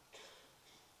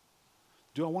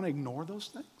 Do I want to ignore those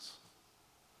things?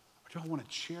 Or do I want to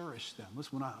cherish them?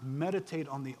 Listen, when I meditate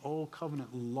on the old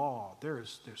covenant law,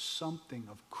 there's something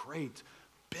of great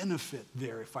benefit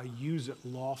there if I use it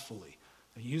lawfully.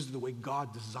 I use it the way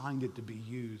God designed it to be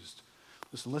used.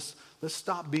 Listen, let's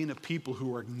stop being a people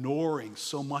who are ignoring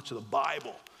so much of the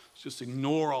Bible. Let's just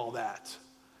ignore all that.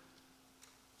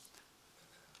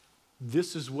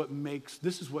 This is what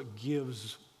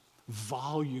gives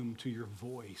volume to your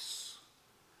voice.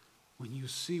 When you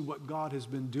see what God has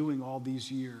been doing all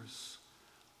these years,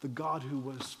 the God who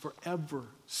was forever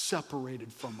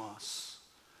separated from us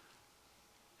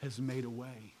has made a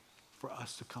way for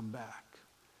us to come back,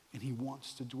 and he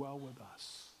wants to dwell with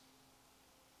us.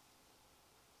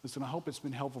 Listen, I hope it's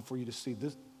been helpful for you to see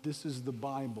this is the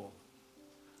Bible.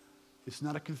 It's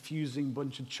not a confusing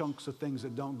bunch of chunks of things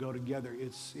that don't go together.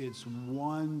 It's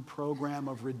one program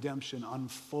of redemption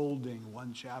unfolding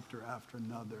one chapter after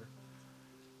another.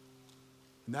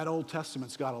 And that Old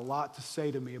Testament's got a lot to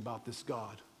say to me about this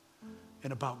God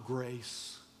and about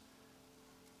grace.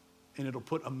 And it'll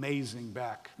put amazing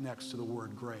back next to the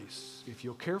word grace if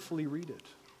you'll carefully read it.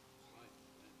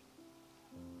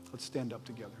 Let's stand up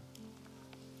together.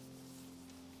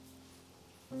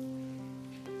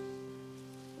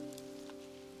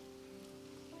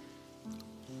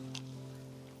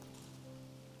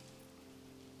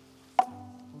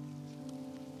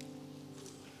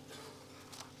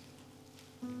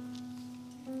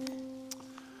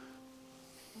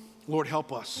 Lord,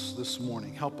 help us this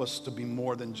morning. Help us to be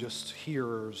more than just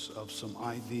hearers of some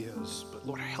ideas, but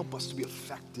Lord, help us to be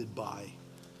affected by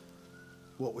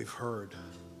what we've heard.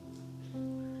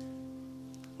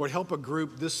 Lord, help a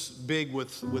group this big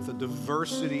with a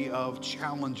diversity of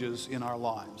challenges in our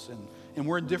lives, and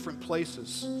we're in different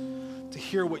places, to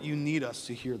hear what you need us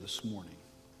to hear this morning.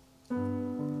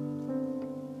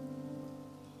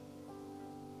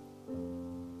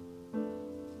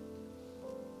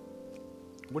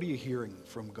 What are you hearing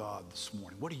from God this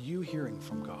morning? What are you hearing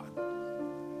from God?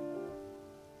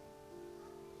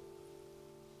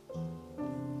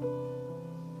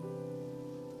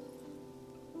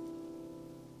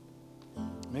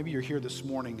 Maybe you're here this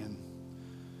morning and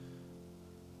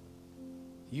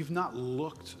you've not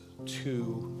looked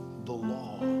to the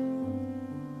law.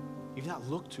 You've not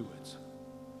looked to it.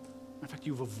 In fact,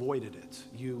 you've avoided it.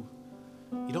 You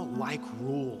don't like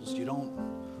rules. You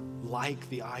don't like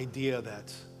the idea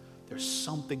that there's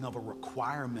something of a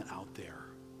requirement out there.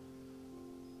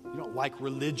 You don't like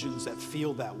religions that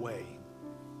feel that way.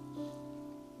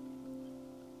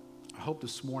 I hope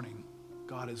this morning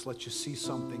God has let you see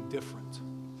something different.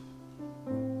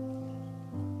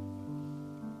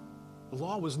 The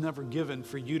law was never given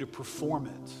for you to perform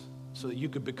it so that you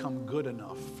could become good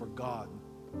enough for God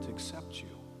to accept you.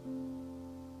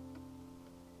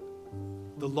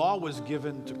 The law was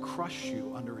given to crush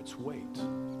you under its weight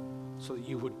so that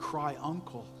you would cry,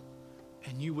 uncle,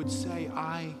 and you would say,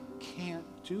 I can't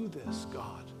do this,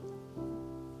 God.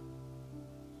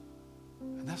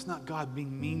 And that's not God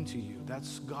being mean to you.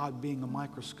 That's God being a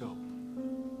microscope.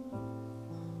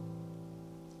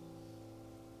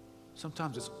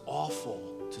 Sometimes it's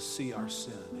awful to see our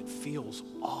sin. It feels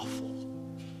awful.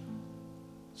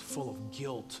 It's full of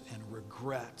guilt and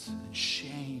regret and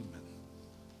shame.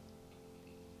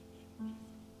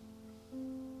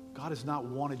 God has not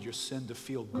wanted your sin to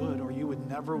feel good, or you would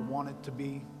never want it to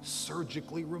be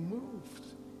surgically removed.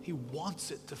 He wants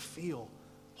it to feel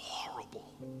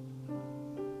horrible.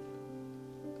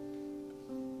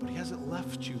 But he hasn't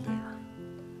left you there.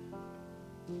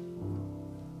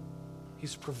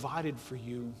 He's provided for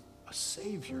you a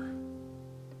Savior.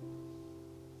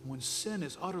 When sin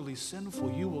is utterly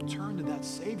sinful, you will turn to that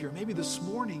Savior. Maybe this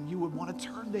morning you would want to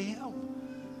turn to Him.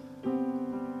 You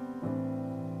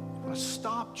want to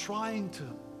stop trying to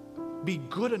be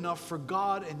good enough for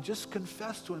God and just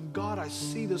confess to Him, God, I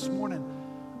see this morning,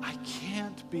 I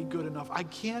can't be good enough. I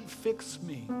can't fix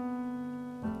me.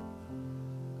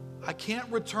 I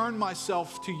can't return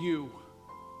myself to you.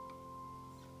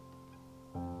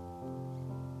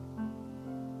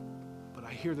 But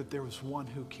I hear that there is one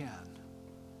who can.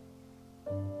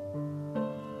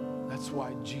 That's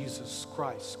why Jesus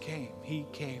Christ came. He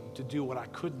came to do what I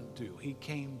couldn't do. He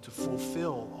came to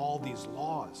fulfill all these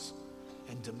laws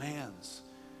and demands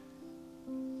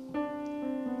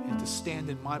and to stand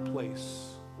in my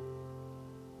place,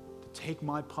 to take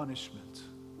my punishment,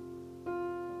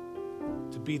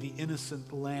 to be the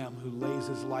innocent lamb who lays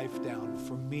his life down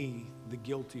for me, the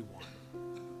guilty one.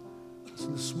 So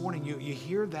this morning you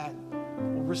hear that,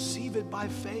 well, receive it by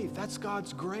faith. That's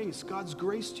God's grace. God's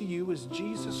grace to you is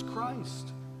Jesus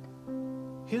Christ,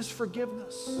 His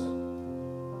forgiveness.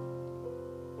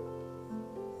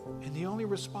 And the only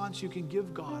response you can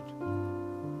give God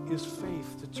is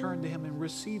faith, to turn to Him and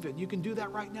receive it. You can do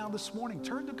that right now this morning.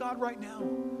 Turn to God right now.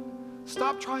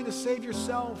 Stop trying to save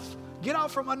yourself. Get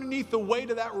out from underneath the weight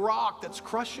of that rock that's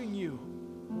crushing you.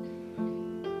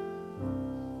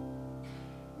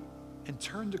 And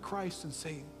turn to Christ and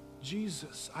say,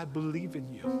 Jesus, I believe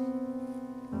in you.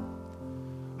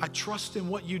 I trust in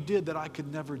what you did that I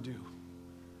could never do.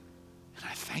 And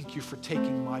I thank you for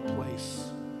taking my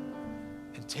place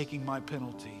and taking my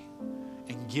penalty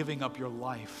and giving up your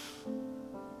life.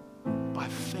 By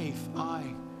faith, I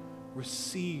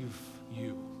receive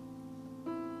you.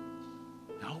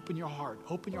 Now open your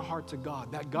heart to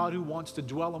God. That God who wants to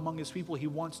dwell among His people, He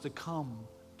wants to come,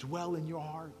 dwell in your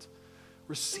heart.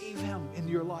 Receive Him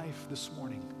into your life this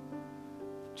morning.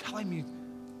 Tell Him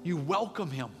you welcome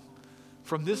Him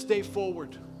from this day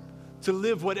forward to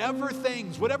live whatever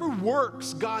things, whatever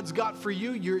works God's got for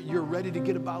you, you're ready to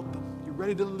get about them. You're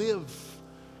ready to live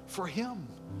for Him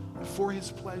and for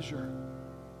His pleasure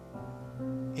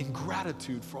in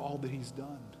gratitude for all that He's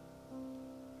done.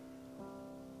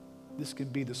 This can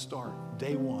be the start,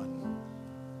 day one.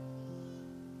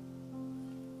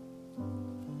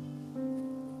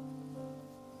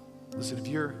 Listen, if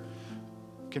you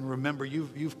can remember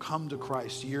you've come to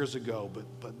Christ years ago,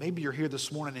 but maybe you're here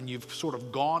this morning and you've sort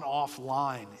of gone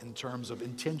offline in terms of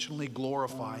intentionally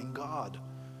glorifying God.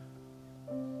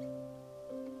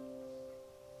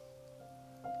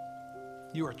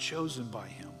 You are chosen by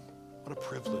Him. What a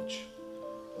privilege.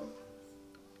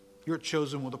 You're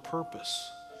chosen with a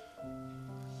purpose,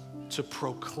 to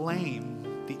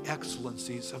proclaim the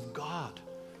excellencies of God,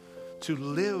 to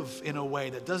live in a way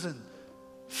that doesn't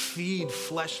feed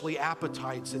fleshly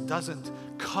appetites, it doesn't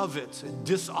covet and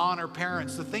dishonor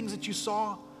parents. The things that you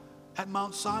saw at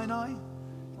Mount Sinai,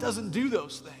 it doesn't do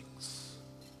those things.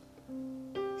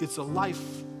 It's a life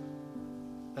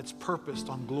that's purposed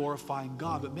on glorifying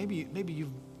God. But maybe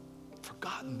you've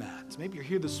forgotten that. Maybe you're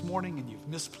here this morning and you've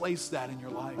misplaced that in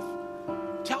your life.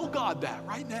 Tell God that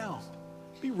right now.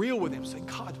 Be real with Him. Say,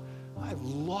 God, I've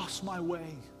lost my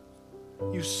way.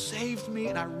 You saved me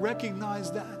and I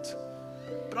recognize that.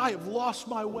 But I have lost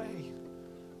my way.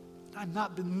 I've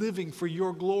not been living for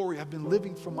your glory. I've been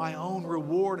living for my own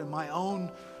reward and my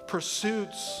own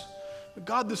pursuits. But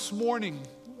God, this morning,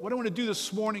 what I want to do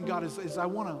this morning, God, is I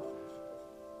want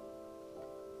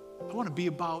to be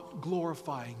about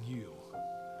glorifying you.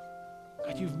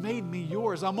 God, you've made me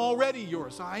yours. I'm already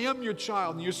yours. I am your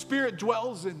child, and your Spirit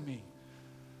dwells in me.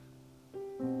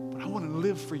 But I want to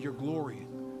live for your glory,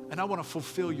 and I want to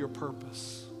fulfill your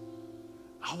purpose.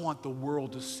 I want the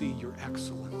world to see your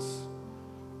excellence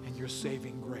and your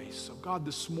saving grace. So God,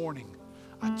 this morning,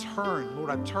 I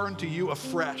turn to you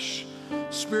afresh.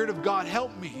 Spirit of God,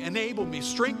 help me, enable me,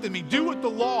 strengthen me, do what the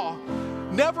law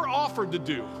never offered to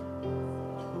do.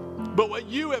 But what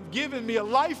you have given me a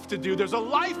life to do, there's a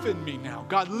life in me now.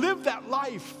 God, live that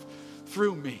life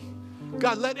through me.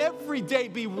 God, let every day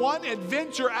be one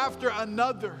adventure after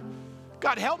another.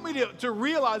 God, help me to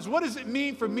realize, what does it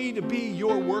mean for me to be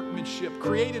your workmanship,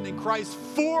 created in Christ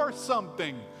for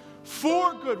something,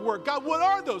 for good work? God, what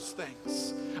are those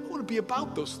things? I want to be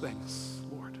about those things,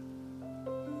 Lord.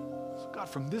 So God,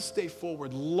 from this day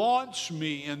forward, launch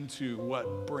me into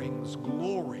what brings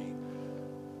glory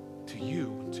to you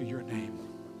and to your name.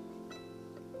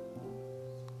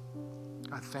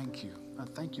 God, thank you. God,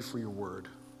 thank you for your word.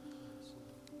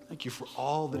 Thank you for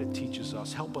all that it teaches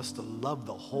us. Help us to love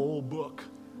the whole book,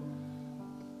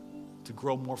 to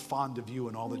grow more fond of you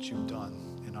and all that you've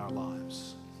done in our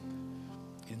lives.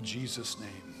 In Jesus'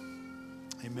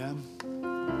 name, amen.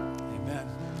 Amen.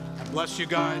 God bless you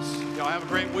guys. Y'all have a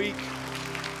great week.